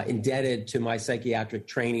indebted to my psychiatric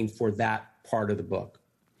training for that part of the book.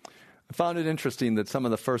 I found it interesting that some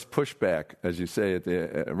of the first pushback, as you say,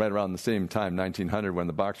 right around the same time, 1900, when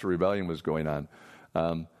the Boxer Rebellion was going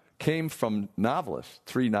on, came from novelists,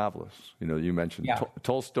 3 novelists. You know, you mentioned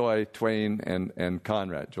Tolstoy, Twain, and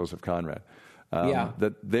Conrad, Joseph Conrad.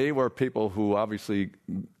 That they were people who obviously,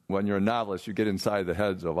 when you're a novelist, you get inside the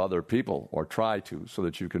heads of other people, or try to, so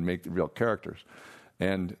that you can make the real characters.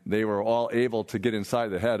 And they were all able to get inside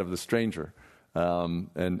the head of the stranger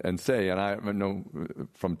and say, and I know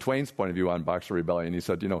from Twain's point of view on Boxer Rebellion, he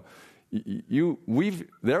said,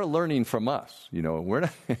 they're learning from us. You know, we're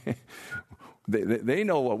not. They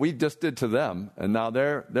know what we just did to them, and now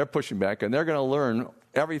they're pushing back, and they're going to learn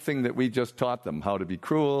everything that we just taught them: how to be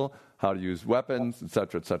cruel, how to use weapons, et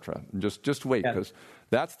cetera, et cetera. And just wait, because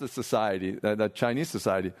that's the society, that Chinese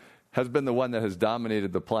society has been the one that has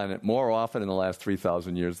dominated the planet more often in the last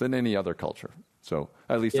 3,000 years than any other culture. So,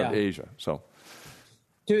 at least in Asia. So,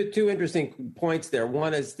 two interesting points there.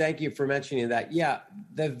 One is, thank you for mentioning that. Yeah,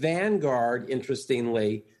 the vanguard,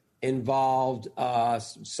 interestingly, involved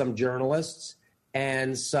some journalists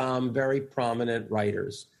and some very prominent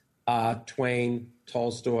writers, Twain,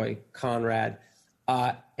 Tolstoy, Conrad.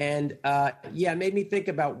 It made me think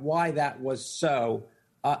about why that was so.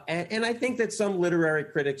 And I think that some literary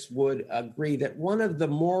critics would agree that one of the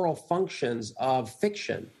moral functions of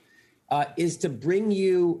fiction is to bring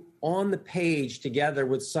you on the page together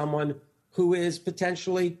with someone who is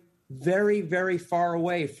potentially very, very far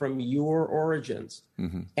away from your origins,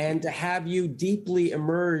 and to have you deeply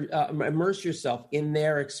immerse yourself in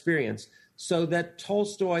their experience, so that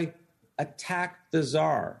Tolstoy attacked the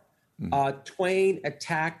Tsar, Twain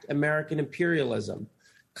attacked American imperialism,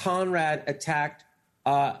 Conrad attacked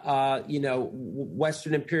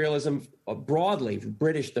Western imperialism broadly, the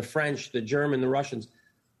British, the French, the German, the Russians.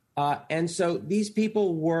 And so these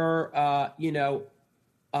people were,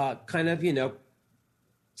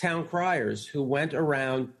 town criers who went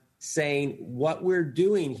around saying what we're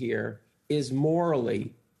doing here is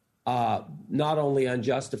morally not only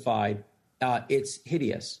unjustified, it's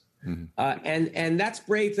hideous. And that's a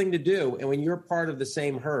brave thing to do. And when you're part of the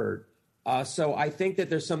same herd. So I think that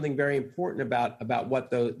there's something very important about what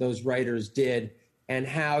those writers did and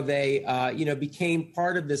how they, became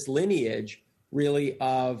part of this lineage, really,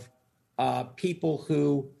 of people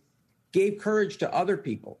who gave courage to other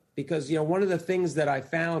people. Because, one of the things that I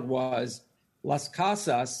found was Las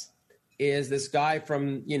Casas is this guy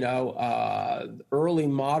from, early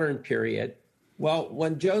modern period. Well,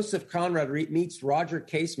 when Joseph Conrad meets Roger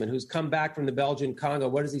Casement, who's come back from the Belgian Congo,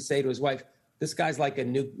 what does he say to his wife? This guy's like a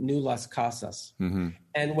new Las Casas.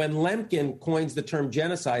 And when Lemkin coins the term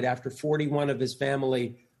genocide after 41 of his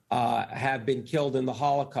family have been killed in the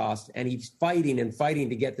Holocaust, and he's fighting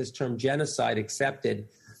to get this term genocide accepted,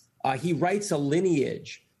 he writes a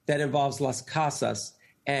lineage that involves Las Casas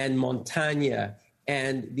and Montaña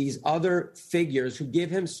and these other figures who give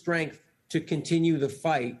him strength to continue the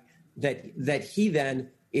fight that he then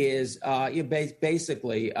is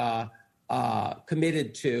basically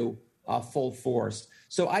committed to full force.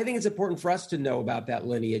 So I think it's important for us to know about that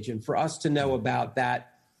lineage and for us to know about that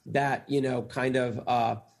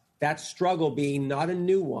struggle being not a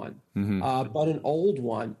new one, but an old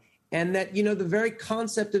one. And that, the very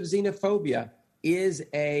concept of xenophobia is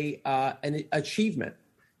an achievement.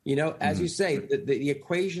 As you say, the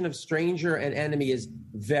equation of stranger and enemy is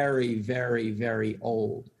very, very, very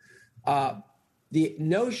old. The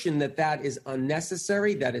notion that is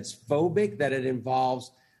unnecessary, that it's phobic, that it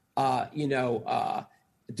involves,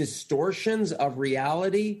 distortions of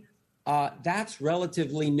reality, that's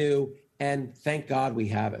relatively new, and thank God we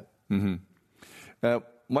have it.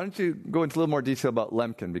 Why don't you go into a little more detail about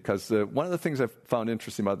Lemkin? Because one of the things I found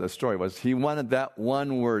interesting about this story was he wanted that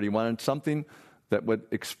one word. He wanted something that would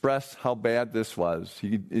express how bad this was.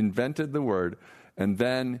 He invented the word, and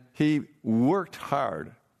then he worked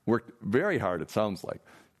very hard, it sounds like,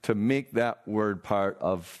 to make that word part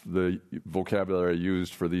of the vocabulary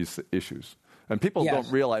used for these issues. And people don't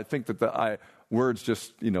realize, think that the words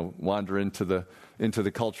just, wander into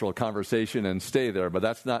the cultural conversation and stay there, but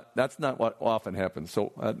that's not what often happens.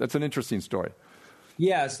 So that's an interesting story.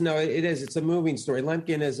 Yes, no, it is. It's a moving story.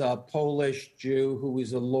 Lemkin is a Polish Jew who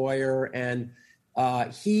was a lawyer, and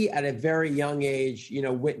he, at a very young age,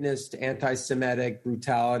 witnessed anti-Semitic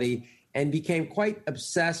brutality and became quite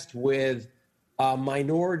obsessed with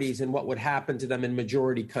minorities and what would happen to them in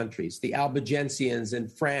majority countries. The Albigensians in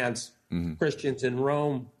France, Christians in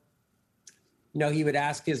Rome. He would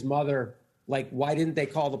ask his mother, why didn't they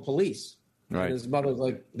call the police? Right. And his mother was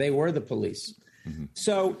like, they were the police.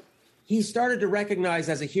 So he started to recognize,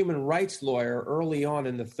 as a human rights lawyer early on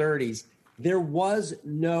in the 30s, there was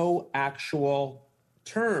no actual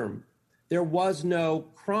term. There was no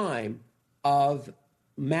crime of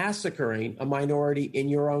massacring a minority in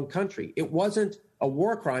your own country. It wasn't a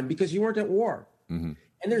war crime because you weren't at war. And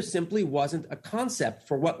there simply wasn't a concept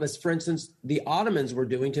for what, for instance, the Ottomans were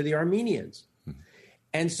doing to the Armenians.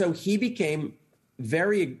 And so he became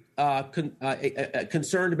very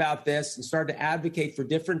concerned about this and started to advocate for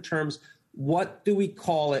different terms. What do we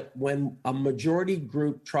call it when a majority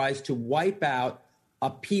group tries to wipe out a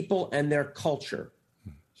people and their culture?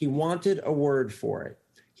 He wanted a word for it.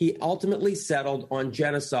 He ultimately settled on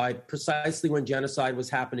genocide precisely when genocide was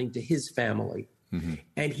happening to his family.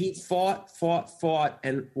 And he fought,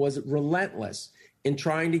 and was relentless in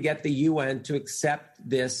trying to get the UN to accept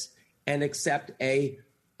this and accept in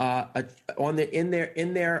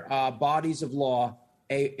their bodies of law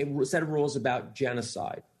a set of rules about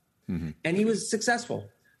genocide. And he was successful,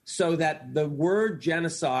 so that the word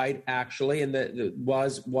genocide actually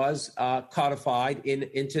was codified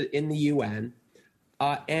in the UN.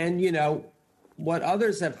 And what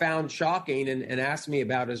others have found shocking and asked me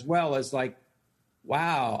about as well is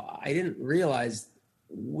wow, I didn't realize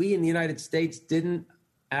we in the United States didn't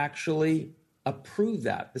actually approve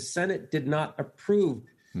that. The Senate did not approve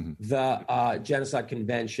the Genocide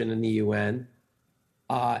Convention in the UN.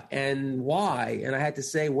 And why? And I had to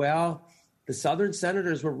say, well, the Southern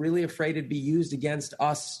senators were really afraid it'd be used against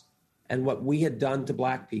us and what we had done to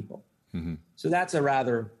Black people. So that's a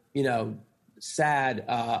rather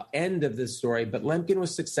sad end of this story, but Lemkin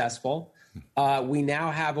was successful. We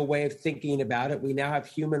now have a way of thinking about it. We now have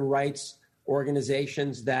human rights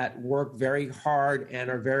organizations that work very hard and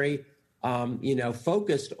are very,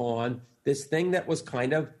 focused on this thing that was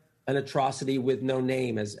kind of an atrocity with no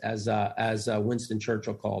name, as Winston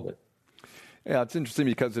Churchill called it. Yeah, it's interesting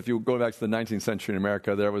because if you go back to the 19th century in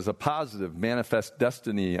America, there was a positive manifest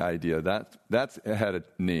destiny idea. That had a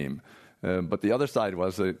name. But the other side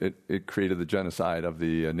was it created the genocide of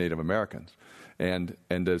the Native Americans. And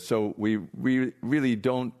so we really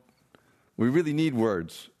need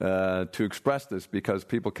words to express this, because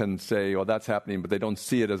people can say, oh, that's happening, but they don't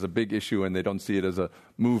see it as a big issue and they don't see it as a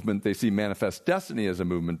movement. They see manifest destiny as a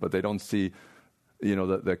movement, but they don't see,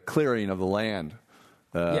 the clearing of the land.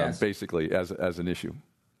 Yes. Basically as an issue.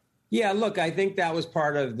 Yeah, look, I think that was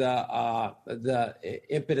part of the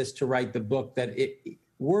impetus to write the book, that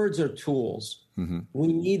words are tools. Mm-hmm.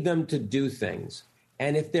 We need them to do things.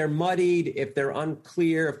 And if they're muddied, if they're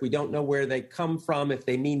unclear, if we don't know where they come from, if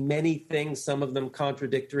they mean many things, some of them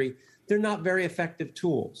contradictory, they're not very effective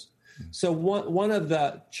tools. Mm-hmm. So one of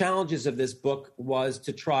the challenges of this book was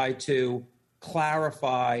to try to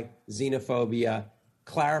clarify xenophobia,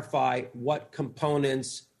 clarify what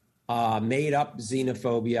components made up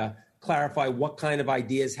xenophobia, clarify what kind of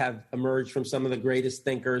ideas have emerged from some of the greatest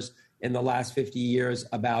thinkers in the last 50 years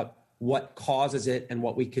about what causes it and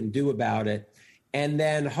what we can do about it, and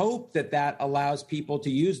then hope that allows people to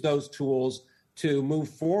use those tools to move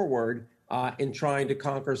forward in trying to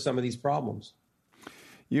conquer some of these problems.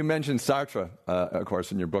 You mentioned Sartre, of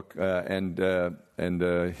course, in your book, and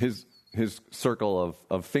his circle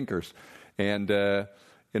of thinkers. And,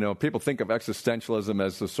 people think of existentialism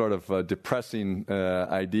as a sort of depressing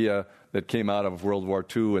idea that came out of World War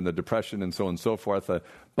II and the Depression and so on and so forth.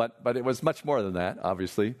 But it was much more than that,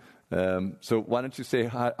 obviously. So why don't you say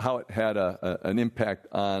how it had an impact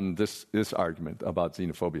on this argument about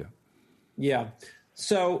xenophobia? Yeah.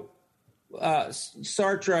 So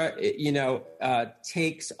Sartre,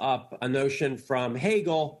 takes up a notion from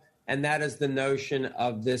Hegel, and that is the notion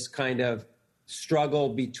of this kind of struggle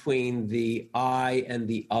between the I and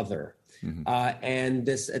the other, mm-hmm. And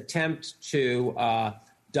this attempt to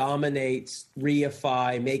dominate,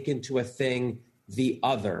 reify, make into a thing the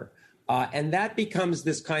other. And that becomes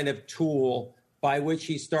this kind of tool by which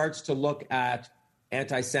he starts to look at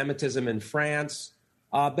anti-Semitism in France.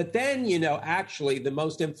 But then, actually the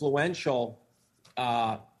most influential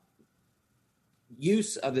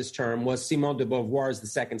use of this term was Simone de Beauvoir's The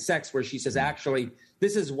Second Sex, where she says, actually,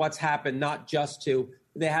 this is what's happened not just to,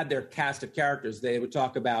 they had their cast of characters. They would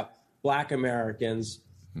talk about Black Americans,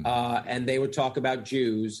 and they would talk about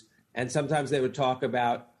Jews, and sometimes they would talk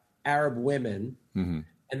about Arab women. Mm-hmm.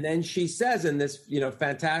 And then she says in this,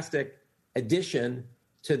 fantastic addition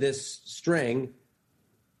to this string,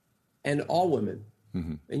 and all women.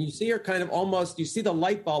 Mm-hmm. And you see her kind of you see the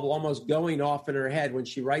light bulb almost going off in her head when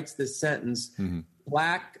she writes this sentence, mm-hmm.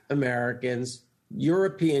 Black Americans,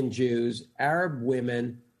 European Jews, Arab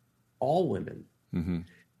women, all women. Mm-hmm.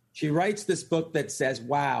 She writes this book that says,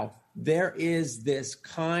 wow, there is this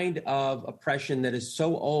kind of oppression that is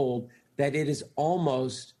so old that it is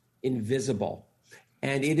almost invisible.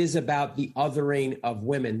 And it is about the othering of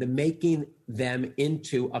women, the making them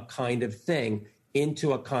into a kind of thing,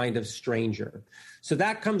 into a kind of stranger. So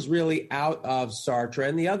that comes really out of Sartre.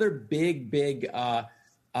 And the other big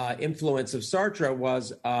influence of Sartre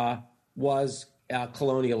was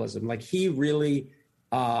colonialism. Like, he really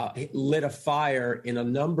lit a fire in a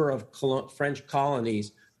number of French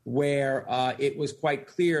colonies where it was quite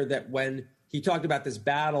clear that when he talked about this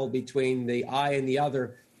battle between the I and the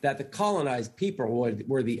other, that the colonized people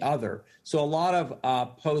were the other. So a lot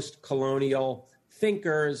of post-colonial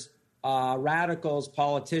thinkers, radicals,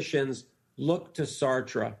 politicians looked to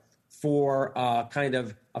Sartre for kind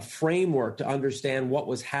of a framework to understand what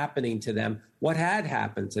was happening to them, what had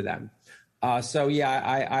happened to them.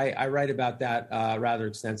 I write about that rather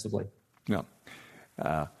extensively. Yeah,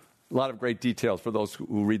 a lot of great details for those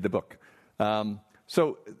who read the book.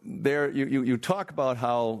 So there, you talk about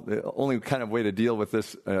how the only kind of way to deal with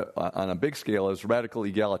this on a big scale is radical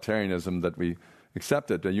egalitarianism that we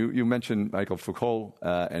accepted. You mentioned Michael Foucault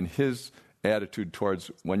and his attitude towards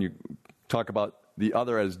when you talk about the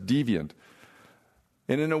other as deviant.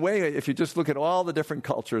 And in a way, if you just look at all the different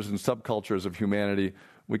cultures and subcultures of humanity,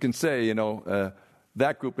 we can say,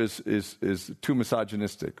 that group is too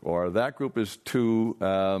misogynistic, or that group is too,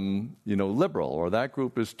 liberal, or that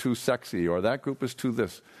group is too sexy, or that group is too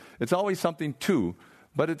this. It's always something too,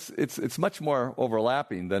 but it's much more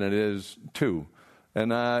overlapping than it is too.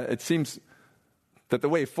 And it seems that the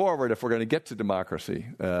way forward, if we're going to get to democracy,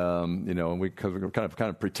 because we're kind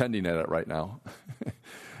of pretending at it right now,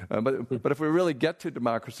 but if we really get to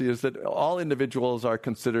democracy, is that all individuals are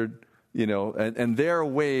considered, and their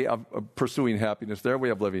way of pursuing happiness, their way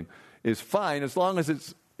of living, is fine as long as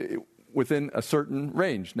it's within a certain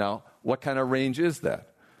range. Now, what kind of range is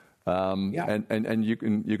that? And you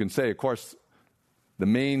can say, of course, the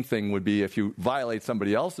main thing would be if you violate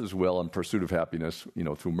somebody else's will in pursuit of happiness,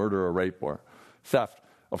 through murder or rape or theft.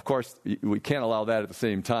 Of course, we can't allow that at the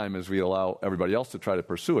same time as we allow everybody else to try to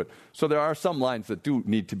pursue it. So there are some lines that do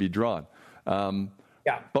need to be drawn.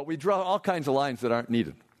 But we draw all kinds of lines that aren't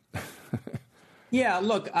needed. Yeah,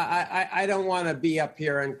 look, I don't want to be up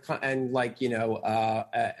here and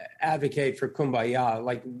advocate for kumbaya.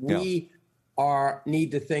 Like we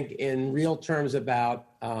need to think in real terms about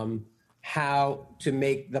how to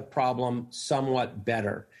make the problem somewhat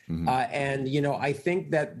better. Mm-hmm. I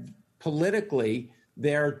think that politically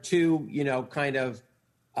there are two,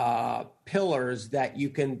 pillars that you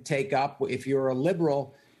can take up. If you're a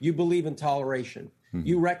liberal, you believe in toleration. Mm-hmm.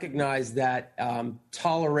 You recognize that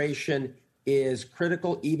toleration is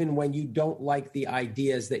critical even when you don't like the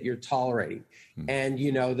ideas that you're tolerating. Mm-hmm.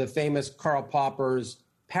 And, the famous Karl Popper's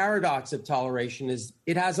paradox of toleration is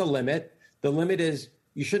it has a limit. The limit is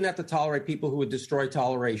you shouldn't have to tolerate people who would destroy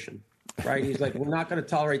toleration, right? He's like, we're not going to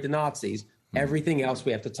tolerate the Nazis. Everything else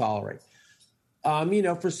we have to tolerate.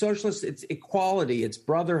 For socialists, it's equality, it's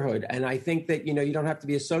brotherhood. And I think that, you don't have to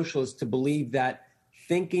be a socialist to believe that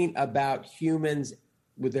thinking about humans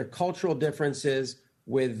with their cultural differences,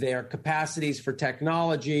 with their capacities for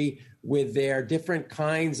technology, with their different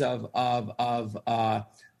kinds of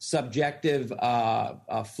subjective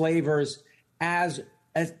flavors as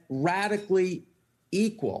radically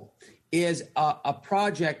equal is a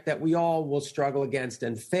project that we all will struggle against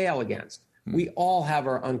and fail against. We all have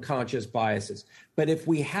our unconscious biases. But if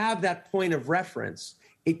we have that point of reference,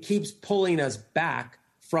 it keeps pulling us back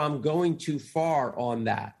from going too far on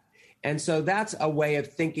that. And so that's a way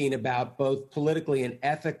of thinking about both politically and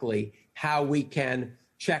ethically how we can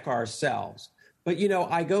check ourselves. But,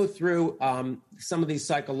 I go through some of these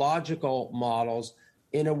psychological models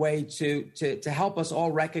in a way to help us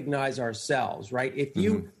all recognize ourselves, right? If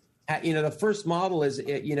you, the first model is,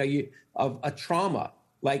 of a trauma.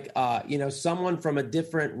 Like, someone from a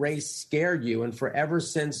different race scared you, and forever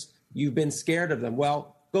since you've been scared of them.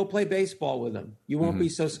 Well, go play baseball with them. You won't be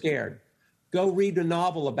so scared. Go read a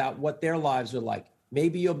novel about what their lives are like.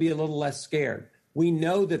 Maybe you'll be a little less scared. We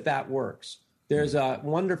know that works. There's a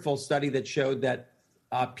wonderful study that showed that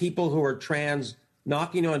people who are trans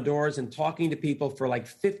knocking on doors and talking to people for like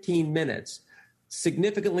 15 minutes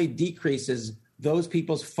significantly decreases those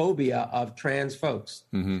people's phobia of trans folks.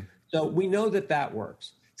 Mm-hmm. So we know that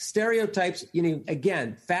works. Stereotypes,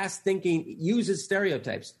 again, fast thinking uses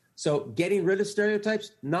stereotypes. So getting rid of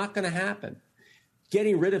stereotypes, not going to happen.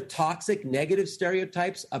 Getting rid of toxic, negative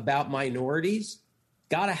stereotypes about minorities,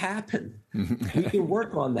 got to happen. We can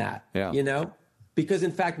work on that, because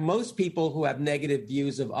in fact, most people who have negative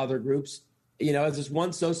views of other groups, as this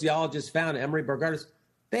one sociologist found, Emery Bogardus,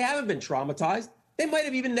 they haven't been traumatized. They might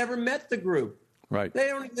have even never met the group. Right. They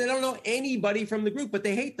don't know anybody from the group, but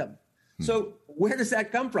they hate them. So where does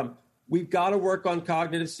that come from? We've got to work on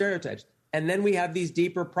cognitive stereotypes. And then we have these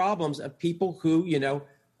deeper problems of people who,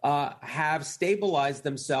 have stabilized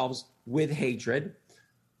themselves with hatred.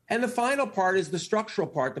 And the final part is the structural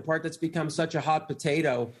part, the part that's become such a hot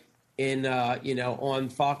potato in, on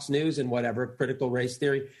Fox News and whatever, critical race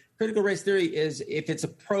theory. Critical race theory is, if it's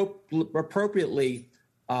appropriately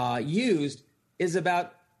used, is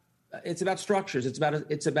about structures.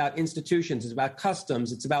 It's about institutions. It's about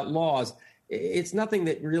customs. It's about laws. It's nothing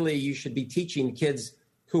that really you should be teaching kids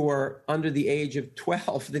who are under the age of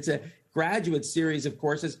 12. It's a graduate series of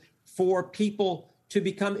courses for people to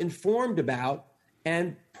become informed about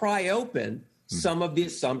and pry open some of the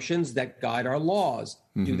assumptions that guide our laws.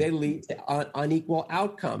 Mm-hmm. Do they lead to unequal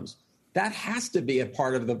outcomes? That has to be a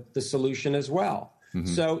part of the solution as well. Mm-hmm.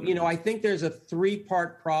 So, I think there's a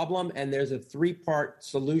 3-part problem and there's a 3-part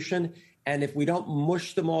solution. And if we don't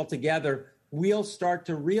mush them all together, we'll start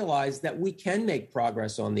to realize that we can make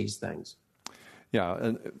progress on these things. Yeah,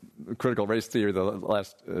 and critical race theory, the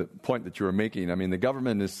last point that you were making, I mean, the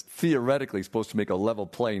government is theoretically supposed to make a level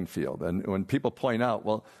playing field. And when people point out,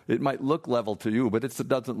 well, it might look level to you, but it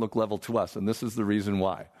doesn't look level to us. And this is the reason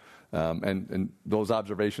why. And those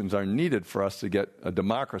observations are needed for us to get a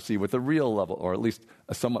democracy with a real level, or at least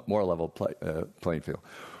a somewhat more level playing field.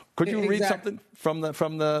 Could you read something from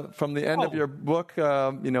the end of your book?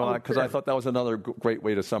 Because I thought that was another great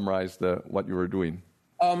way to summarize what you were doing.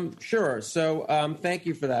 Sure. So thank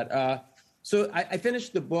you for that. So I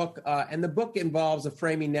finished the book, and the book involves a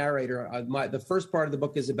framing narrator. The first part of the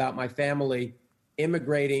book is about my family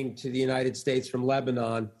immigrating to the United States from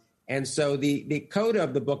Lebanon. And so the coda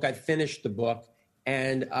of the book, I finished the book,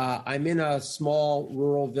 and I'm in a small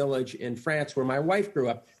rural village in France where my wife grew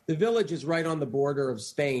up. The village is right on the border of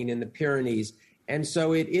Spain in the Pyrenees. And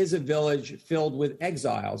so it is a village filled with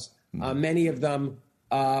exiles, many of them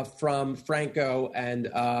from Franco and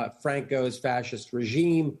Franco's fascist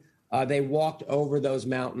regime. They walked over those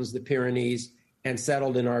mountains, the Pyrenees, and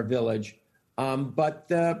settled in our village. But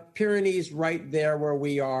the Pyrenees, right there where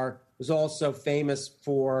we are, was also famous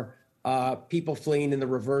for people fleeing in the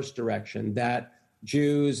reverse direction, that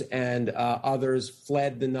Jews and others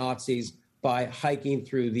fled the Nazis by hiking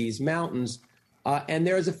through these mountains. And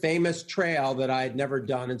there is a famous trail that I had never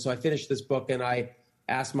done. And so I finished this book, and I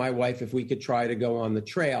asked my wife if we could try to go on the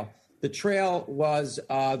trail. The trail was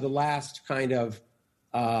the last kind of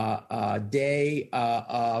day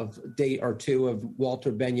or two of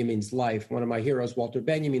Walter Benjamin's life. One of my heroes, Walter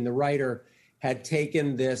Benjamin, the writer, had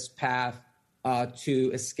taken this path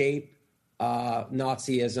to escape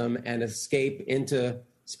Nazism and escape into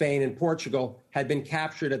Spain and Portugal, had been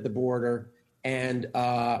captured at the border, and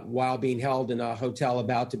while being held in a hotel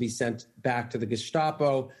about to be sent back to the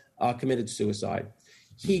Gestapo, committed suicide.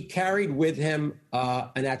 He carried with him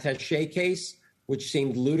an attaché case, which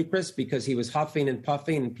seemed ludicrous because he was huffing and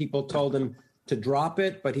puffing, and people told him to drop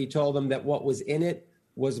it, but he told them that what was in it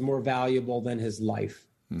was more valuable than his life.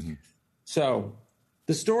 Mm-hmm. So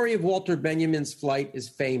the story of Walter Benjamin's flight is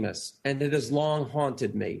famous, and it has long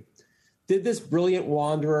haunted me. Did this brilliant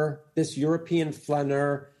wanderer, this European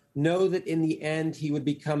flaneur, know that in the end he would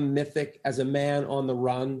become mythic as a man on the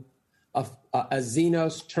run, a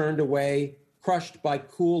Xenos turned away, crushed by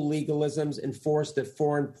cool legalisms enforced at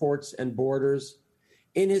foreign ports and borders?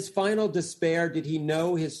 In his final despair, did he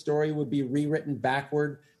know his story would be rewritten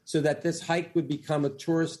backward so that this hike would become a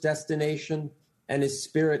tourist destination and his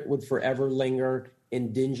spirit would forever linger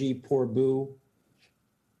in dingy Portbou?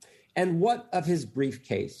 And what of his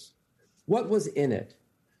briefcase? What was in it?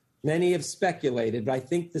 Many have speculated, but I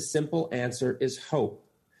think the simple answer is hope.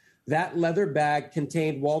 That leather bag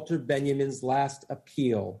contained Walter Benjamin's last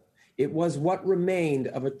appeal. It was what remained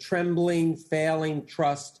of a trembling, failing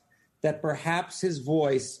trust that perhaps his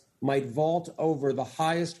voice might vault over the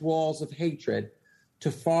highest walls of hatred to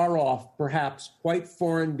far off, perhaps quite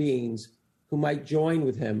foreign beings who might join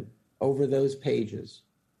with him over those pages.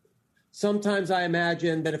 Sometimes I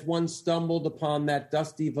imagine that if one stumbled upon that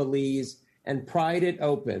dusty valise and pried it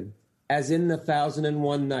open, as in the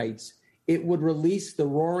 1001 Nights, it would release the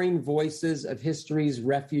roaring voices of history's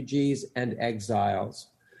refugees and exiles.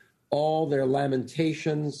 All their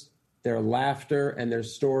lamentations, their laughter and their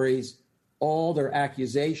stories, all their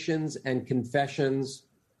accusations and confessions,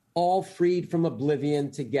 all freed from oblivion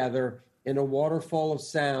together in a waterfall of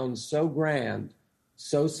sound so grand,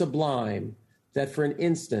 so sublime, that for an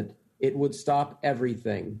instant it would stop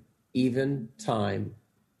everything, even time.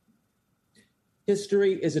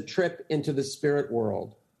 History is a trip into the spirit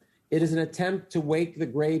world. It is an attempt to wake the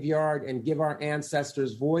graveyard and give our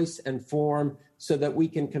ancestors voice and form so that we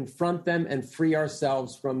can confront them and free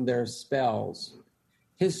ourselves from their spells.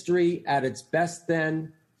 History, at its best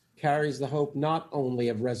then, carries the hope not only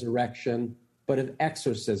of resurrection, but of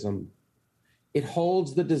exorcism. It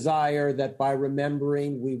holds the desire that by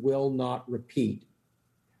remembering we will not repeat.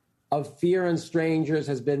 Of fear and strangers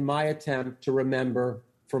has been my attempt to remember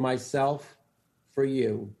for myself, for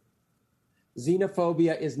you.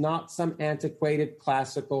 Xenophobia is not some antiquated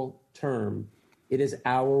classical term. It is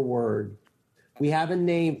our word. We have a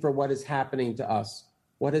name for what is happening to us,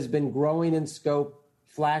 what has been growing in scope,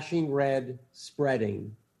 flashing red,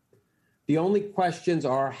 spreading. The only questions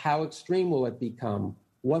are, how extreme will it become?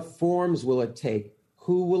 What forms will it take?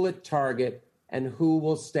 Who will it target? And who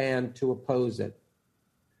will stand to oppose it?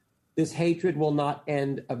 This hatred will not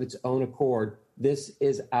end of its own accord. This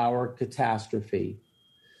is our catastrophe.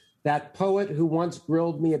 That poet who once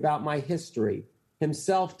grilled me about my history,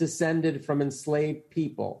 himself descended from enslaved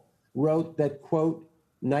people, wrote that, quote,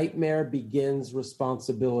 nightmare begins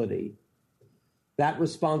responsibility. That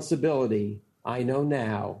responsibility, I know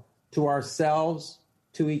now, to ourselves,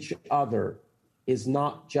 to each other, is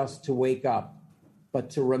not just to wake up, but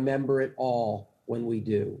to remember it all when we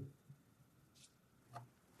do.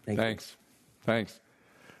 Thanks.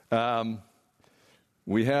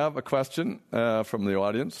 We have a question from the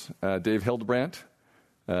audience. Dave Hildebrandt,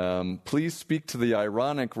 please speak to the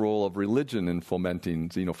ironic role of religion in fomenting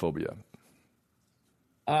xenophobia.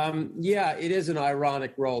 Yeah, it is an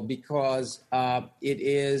ironic role because it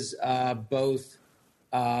is both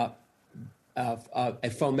a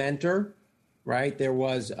fomenter right? There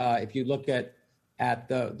was, if you look at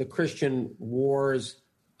the Christian wars,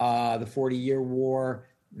 the 40-year war,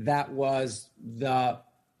 that was the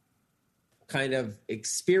kind of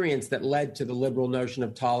experience that led to the liberal notion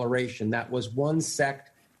of toleration. That was one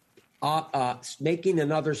sect making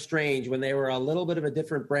another strange when they were a little bit of a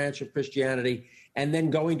different branch of Christianity, and then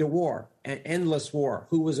going to war, an endless war.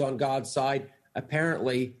 Who was on God's side?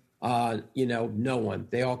 Apparently, no one.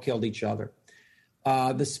 They all killed each other.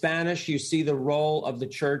 The Spanish, you see the role of the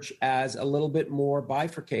church as a little bit more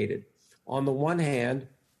bifurcated. On the one hand,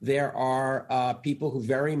 there are people who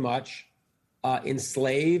very much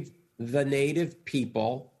enslave the native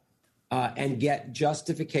people and get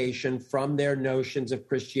justification from their notions of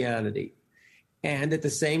Christianity. And at the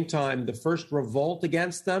same time, the first revolt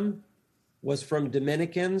against them was from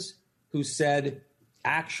Dominicans who said,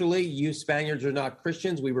 actually, you Spaniards are not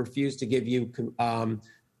Christians. We refuse to give you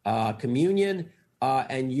communion,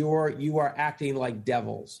 and you are acting like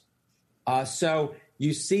devils. So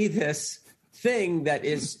you see this thing that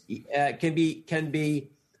is can be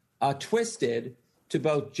twisted to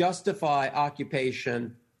both justify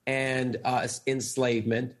occupation and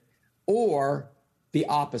enslavement, or the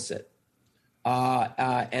opposite.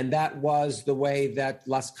 And that was the way that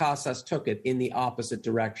Las Casas took it, in the opposite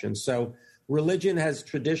direction. So religion has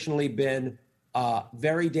traditionally been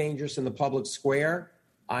very dangerous in the public square.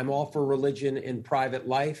 I'm all for religion in private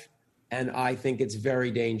life, and I think it's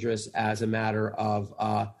very dangerous as a matter of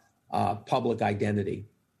public identity.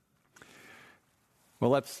 Well,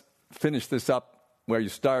 let's finish this up where you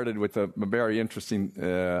started, with a very interesting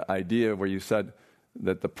idea where you said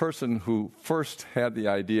that the person who first had the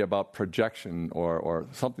idea about projection or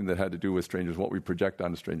something that had to do with strangers, what we project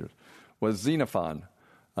onto strangers, was Xenophon.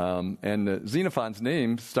 And Xenophon's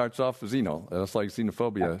name starts off with Xeno. That's like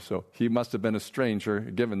xenophobia. So he must have been a stranger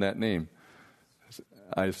given that name,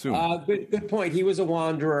 I assume. Good point. He was a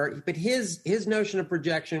wanderer, but his notion of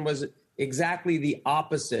projection was exactly the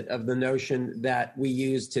opposite of the notion that we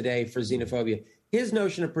use today for xenophobia. His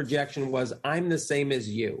notion of projection was, I'm the same as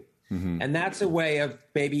you. Mm-hmm. And that's a way of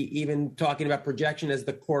maybe even talking about projection as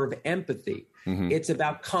the core of empathy. Mm-hmm. It's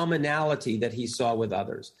about commonality that he saw with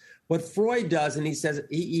others. What Freud does, and he says,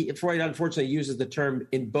 Freud unfortunately uses the term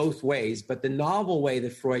in both ways, but the novel way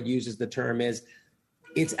that Freud uses the term is,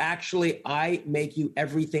 it's actually, I make you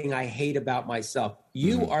everything I hate about myself.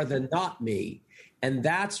 You are the not me. And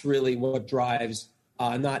that's really what drives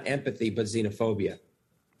not empathy, but xenophobia.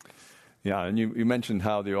 Yeah, and you mentioned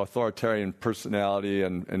how the authoritarian personality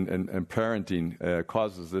and parenting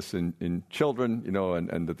causes this in children,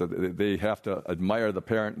 and that they have to admire the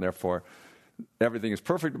parent, and therefore everything is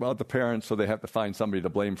perfect about the parent, so they have to find somebody to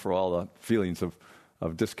blame for all the feelings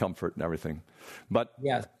of discomfort and everything. But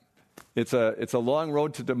yes. It's a long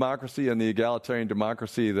road to democracy and the egalitarian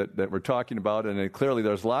democracy that we're talking about, and clearly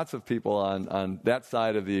there's lots of people on that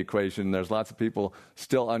side of the equation. There's lots of people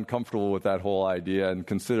still uncomfortable with that whole idea and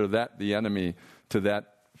consider that the enemy to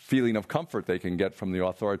that feeling of comfort they can get from the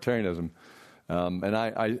authoritarianism. And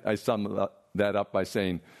I sum that up by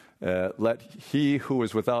saying, let he who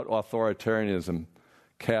is without authoritarianism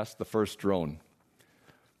cast the first drone.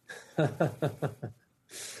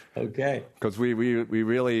 Okay. Because we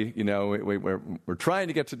really, we're trying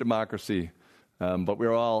to get to democracy, but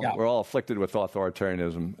we're all afflicted with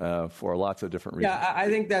authoritarianism for lots of different reasons. Yeah, I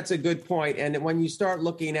think that's a good point. And when you start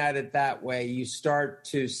looking at it that way, you start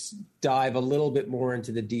to dive a little bit more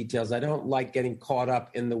into the details. I don't like getting caught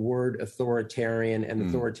up in the word authoritarian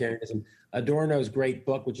and authoritarianism. Adorno's great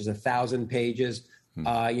book, which is 1,000 pages,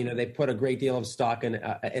 they put a great deal of stock in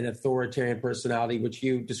an authoritarian personality, which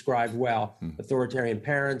you described well. Authoritarian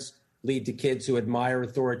parents lead to kids who admire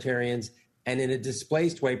authoritarians and in a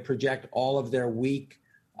displaced way project all of their weak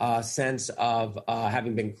sense of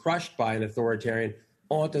having been crushed by an authoritarian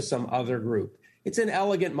onto some other group. It's an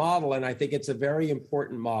elegant model, and I think it's a very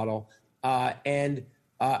important model. And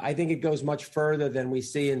I think it goes much further than we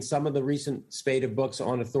see in some of the recent spate of books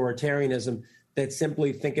on authoritarianism that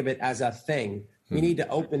simply think of it as a thing. We need to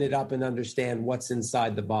open it up and understand what's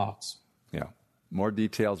inside the box. Yeah, more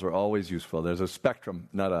details are always useful. There's a spectrum,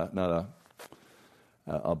 not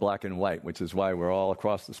a black and white, which is why we're all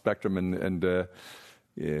across the spectrum. And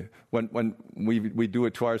when we do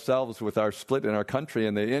it to ourselves with our split in our country,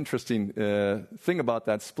 and the interesting thing about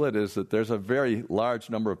that split is that there's a very large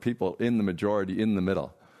number of people in the majority in the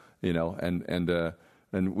middle,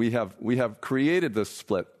 and we have created this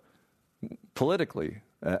split politically.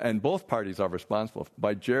 And both parties are responsible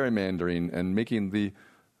by gerrymandering and making the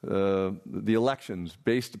elections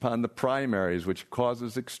based upon the primaries, which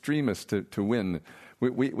causes extremists to win.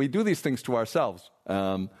 We do these things to ourselves,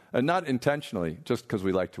 and not intentionally, just because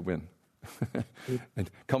we like to win.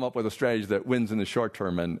 and come up with a strategy that wins in the short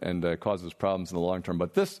term and causes problems in the long term.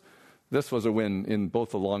 But this was a win in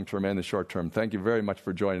both the long term and the short term. Thank you very much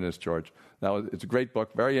for joining us, George. It's a great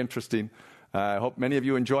book, very interesting. I hope many of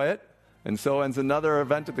you enjoy it. And so ends another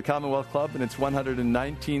event at the Commonwealth Club in its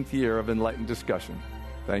 119th year of enlightened discussion.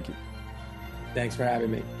 Thank you. Thanks for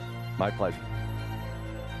having me. My pleasure.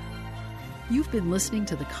 You've been listening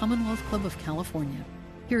to the Commonwealth Club of California.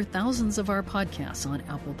 Hear thousands of our podcasts on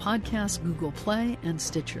Apple Podcasts, Google Play, and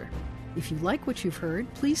Stitcher. If you like what you've heard,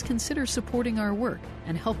 please consider supporting our work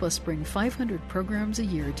and help us bring 500 programs a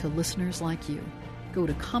year to listeners like you. Go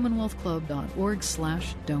to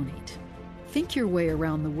commonwealthclub.org/donate. Think your way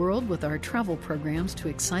around the world with our travel programs to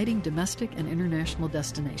exciting domestic and international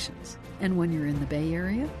destinations. And when you're in the Bay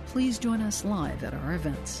Area, please join us live at our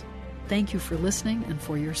events. Thank you for listening and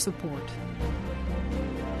for your support.